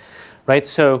personalization, right?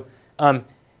 So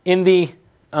in the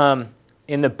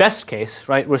best case,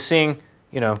 right, we're seeing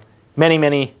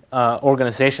many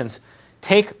organizations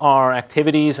take our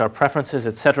activities, our preferences,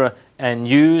 etc., and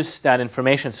use that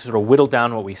information to sort of whittle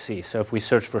down what we see. So if we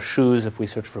search for shoes, if we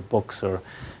search for books or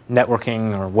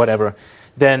networking or whatever,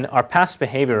 then our past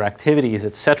behavior, activities,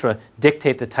 etc.,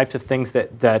 dictate the types of things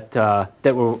that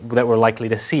we're likely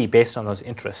to see based on those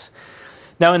interests.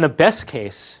 Now, in the best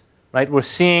case, right, we're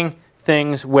seeing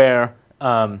things where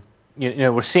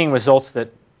we're seeing results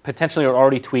that potentially are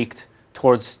already tweaked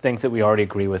towards things that we already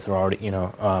agree with or already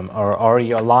are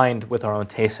already aligned with our own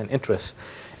tastes and interests.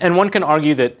 And one can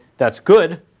argue that that's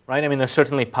good, right? I mean, there's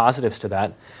certainly positives to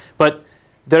that, but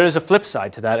there is a flip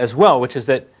side to that as well, which is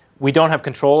that we don't have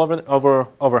control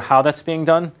over how that's being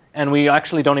done, and we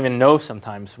actually don't even know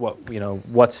sometimes what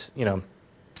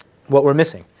we're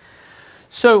missing.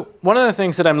 So one of the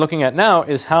things that I'm looking at now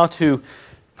is how to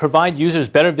provide users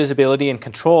better visibility and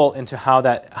control into how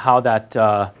that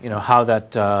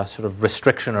sort of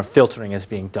restriction or filtering is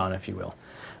being done, if you will.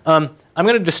 I'm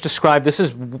going to just describe, this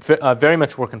is very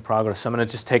much work in progress, so I'm going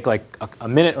to just take like a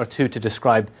minute or two to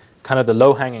describe kind of the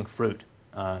low-hanging fruit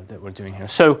that we're doing here.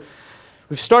 So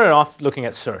we've started off looking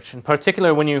at search. In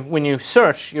particular, when you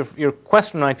search, your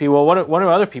question might be, well, what are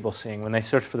other people seeing when they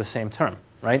search for the same term,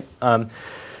 right?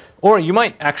 Or you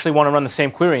might actually want to run the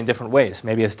same query in different ways,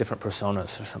 maybe as different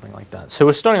personas or something like that. So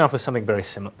we're starting off with something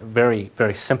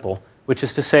very simple, which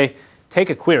is to say, take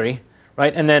a query,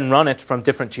 right? And then run it from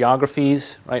different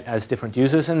geographies, right, as different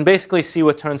users, and basically see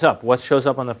what turns up, what shows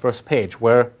up on the first page,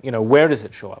 where does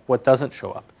it show up, what doesn't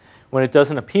show up. When it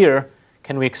doesn't appear,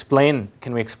 can we explain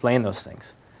those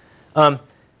things?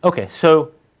 Okay,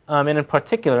 so and in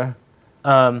particular,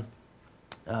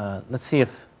 let's see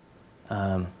if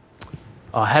I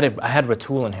had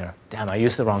Ratul in here. Damn, I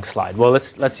used the wrong slide. Well,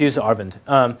 let's use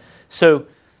Arvind. So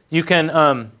you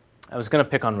can. I was going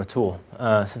to pick on Ratul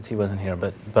since he wasn't here,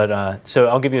 but so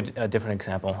I'll give you a different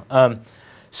example.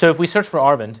 So if we search for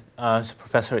Arvind, as a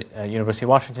professor at University of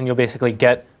Washington, you'll basically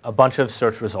get a bunch of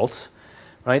search results,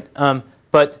 right?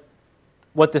 But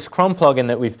what this Chrome plugin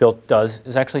that we've built does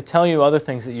is actually tell you other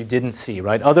things that you didn't see,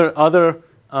 right? Other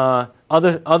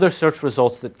search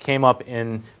results that came up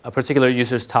in a particular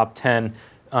user's top 10,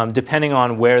 depending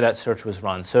on where that search was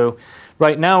run. So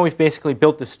right now we've basically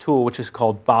built this tool which is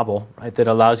called Babel, right? That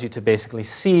allows you to basically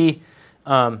see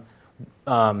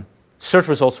search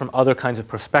results from other kinds of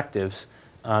perspectives.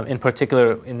 In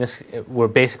particular, in this, we're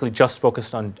basically just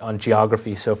focused on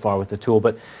geography so far with the tool,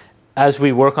 but as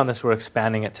we work on this, we're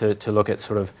expanding it to look at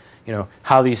sort of,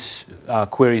 how these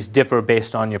queries differ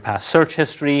based on your past search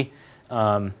history,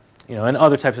 and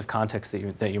other types of contexts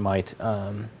that you might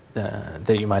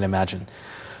imagine.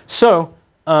 So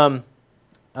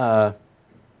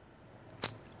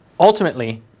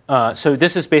ultimately, so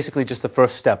this is basically just the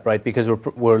first step, right? Because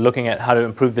we're looking at how to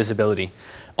improve visibility.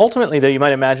 Ultimately, though, you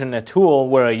might imagine a tool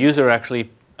where a user actually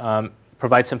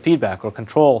provides some feedback or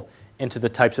control into the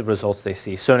types of results they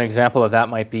see. So an example of that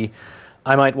might be,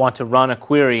 I might want to run a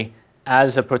query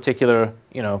as a particular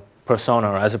persona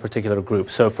or as a particular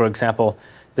group. So for example,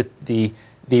 the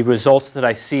results that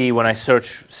I see when I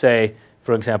search, say,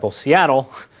 for example, Seattle,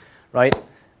 right?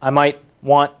 I might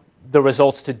want the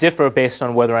results to differ based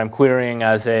on whether I'm querying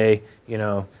as a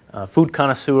food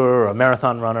connoisseur or a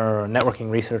marathon runner or a networking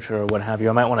researcher or what have you.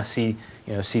 I might want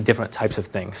to see different types of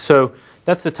things. So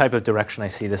that's the type of direction I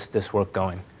see this work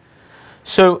going.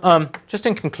 So just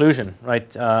in conclusion,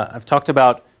 right? I've talked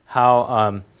about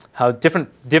how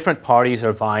different parties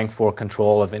are vying for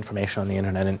control of information on the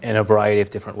internet in a variety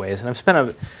of different ways, and I've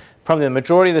spent probably the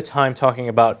majority of the time talking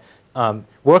about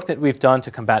work that we've done to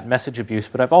combat message abuse,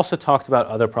 but I've also talked about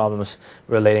other problems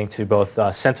relating to both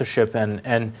censorship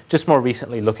and just more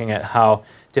recently looking at how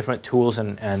different tools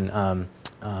and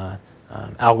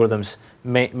algorithms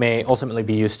may ultimately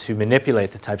be used to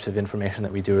manipulate the types of information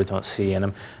that we do or don't see, and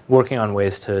I'm working on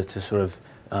ways to sort of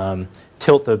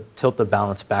tilt the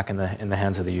balance back in the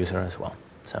hands of the user as well.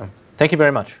 So thank you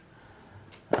very much.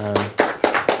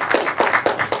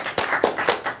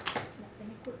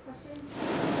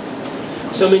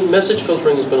 So I mean, message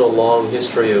filtering has been a long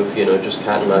history of just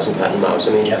cat and mouse and cat and mouse.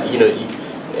 I mean,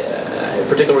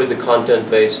 particularly the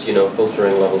content-based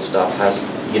filtering level stuff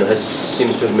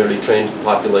seems to have merely trained the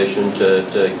population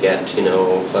to get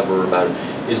clever about it.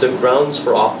 Is there grounds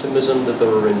for optimism that there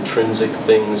are intrinsic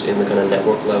things in the kind of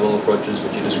network level approaches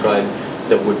that you described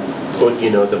that would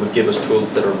that would give us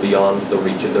tools that are beyond the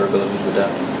reach of their ability to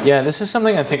adapt? Yeah, this is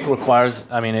something I think requires.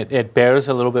 I mean, it bears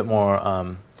a little bit more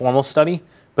formal study.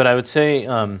 But I would say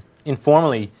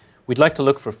informally, we'd like to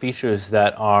look for features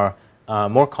that are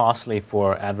more costly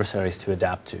for adversaries to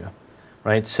adapt to,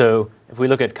 right? So if we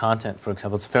look at content, for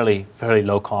example, it's fairly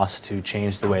low cost to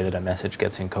change the way that a message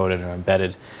gets encoded or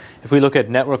embedded. If we look at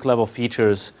network level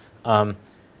features,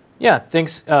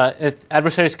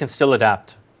 adversaries can still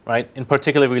adapt, right? In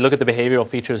particular, if we look at the behavioral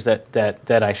features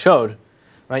that I showed,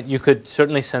 right? You could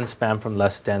certainly send spam from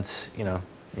less dense, in a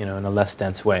less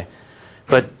dense way,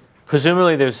 but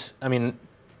presumably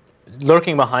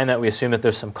lurking behind that, we assume that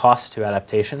there's some cost to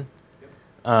adaptation,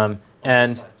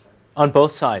 and on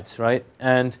both sides, right?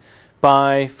 And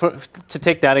to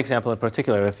take that example in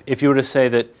particular, if you were to say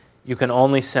that you can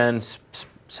only send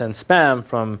spam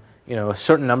from a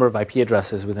certain number of IP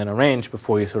addresses within a range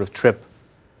before you sort of trip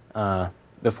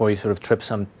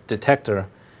some detector,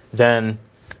 then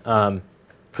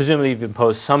presumably you've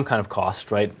imposed some kind of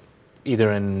cost, right?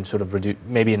 Either in sort of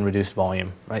maybe in reduced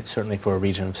volume, right? Certainly for a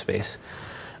region of space.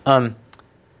 I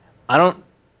don't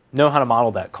know how to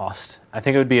model that cost. I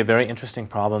think it would be a very interesting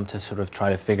problem to sort of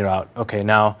try to figure out. Okay,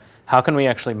 now how can we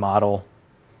actually model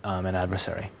an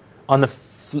adversary? On the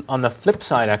flip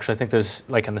side, actually, I think there's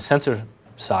on the sensor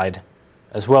side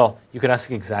as well. You could ask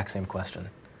the exact same question,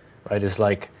 right? It's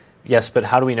like, yes, but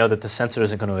how do we know that the sensor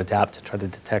isn't going to adapt to try to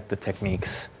detect the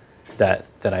techniques that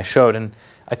I showed? And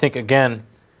I think again,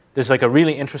 there's a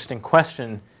really interesting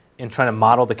question in trying to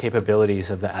model the capabilities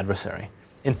of the adversary.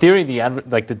 In theory, the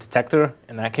detector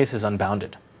in that case is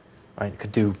unbounded, right? It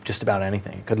could do just about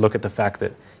anything. It could look at the fact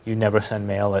that you never send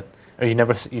mail or you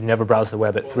never browse the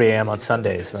web at 3 a.m. on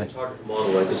Sundays, right? It's harder to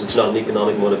model, right? Because it's not an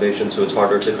economic motivation, so it's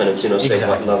harder to kind of, say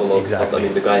what level of, I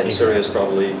mean, the guy in Syria is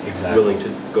probably willing to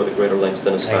go to greater lengths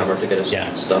than a spammer to get his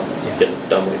stuff get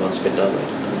done what he wants to get done,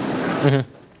 right?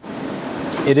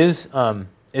 Mm-hmm. It is.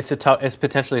 It's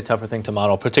potentially a tougher thing to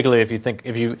model, particularly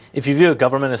if you view a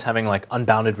government as having like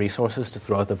unbounded resources to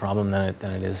throw at the problem, then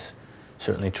it is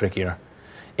certainly trickier.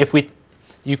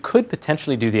 You could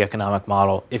potentially do the economic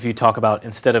model if you talk about,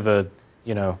 instead of a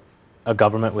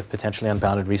government with potentially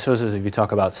unbounded resources, if you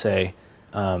talk about, say,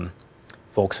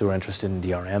 folks who are interested in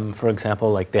DRM, for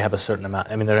example, like they have a certain amount.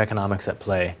 I mean, there are economics at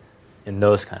play in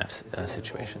those kind of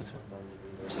situations.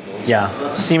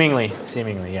 Yeah, seemingly,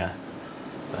 yeah.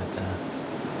 But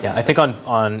yeah, I think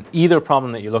on either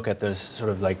problem that you look at, there's sort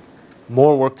of like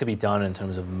more work to be done in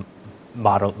terms of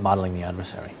modeling the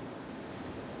adversary.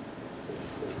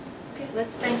 Okay,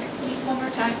 let's thank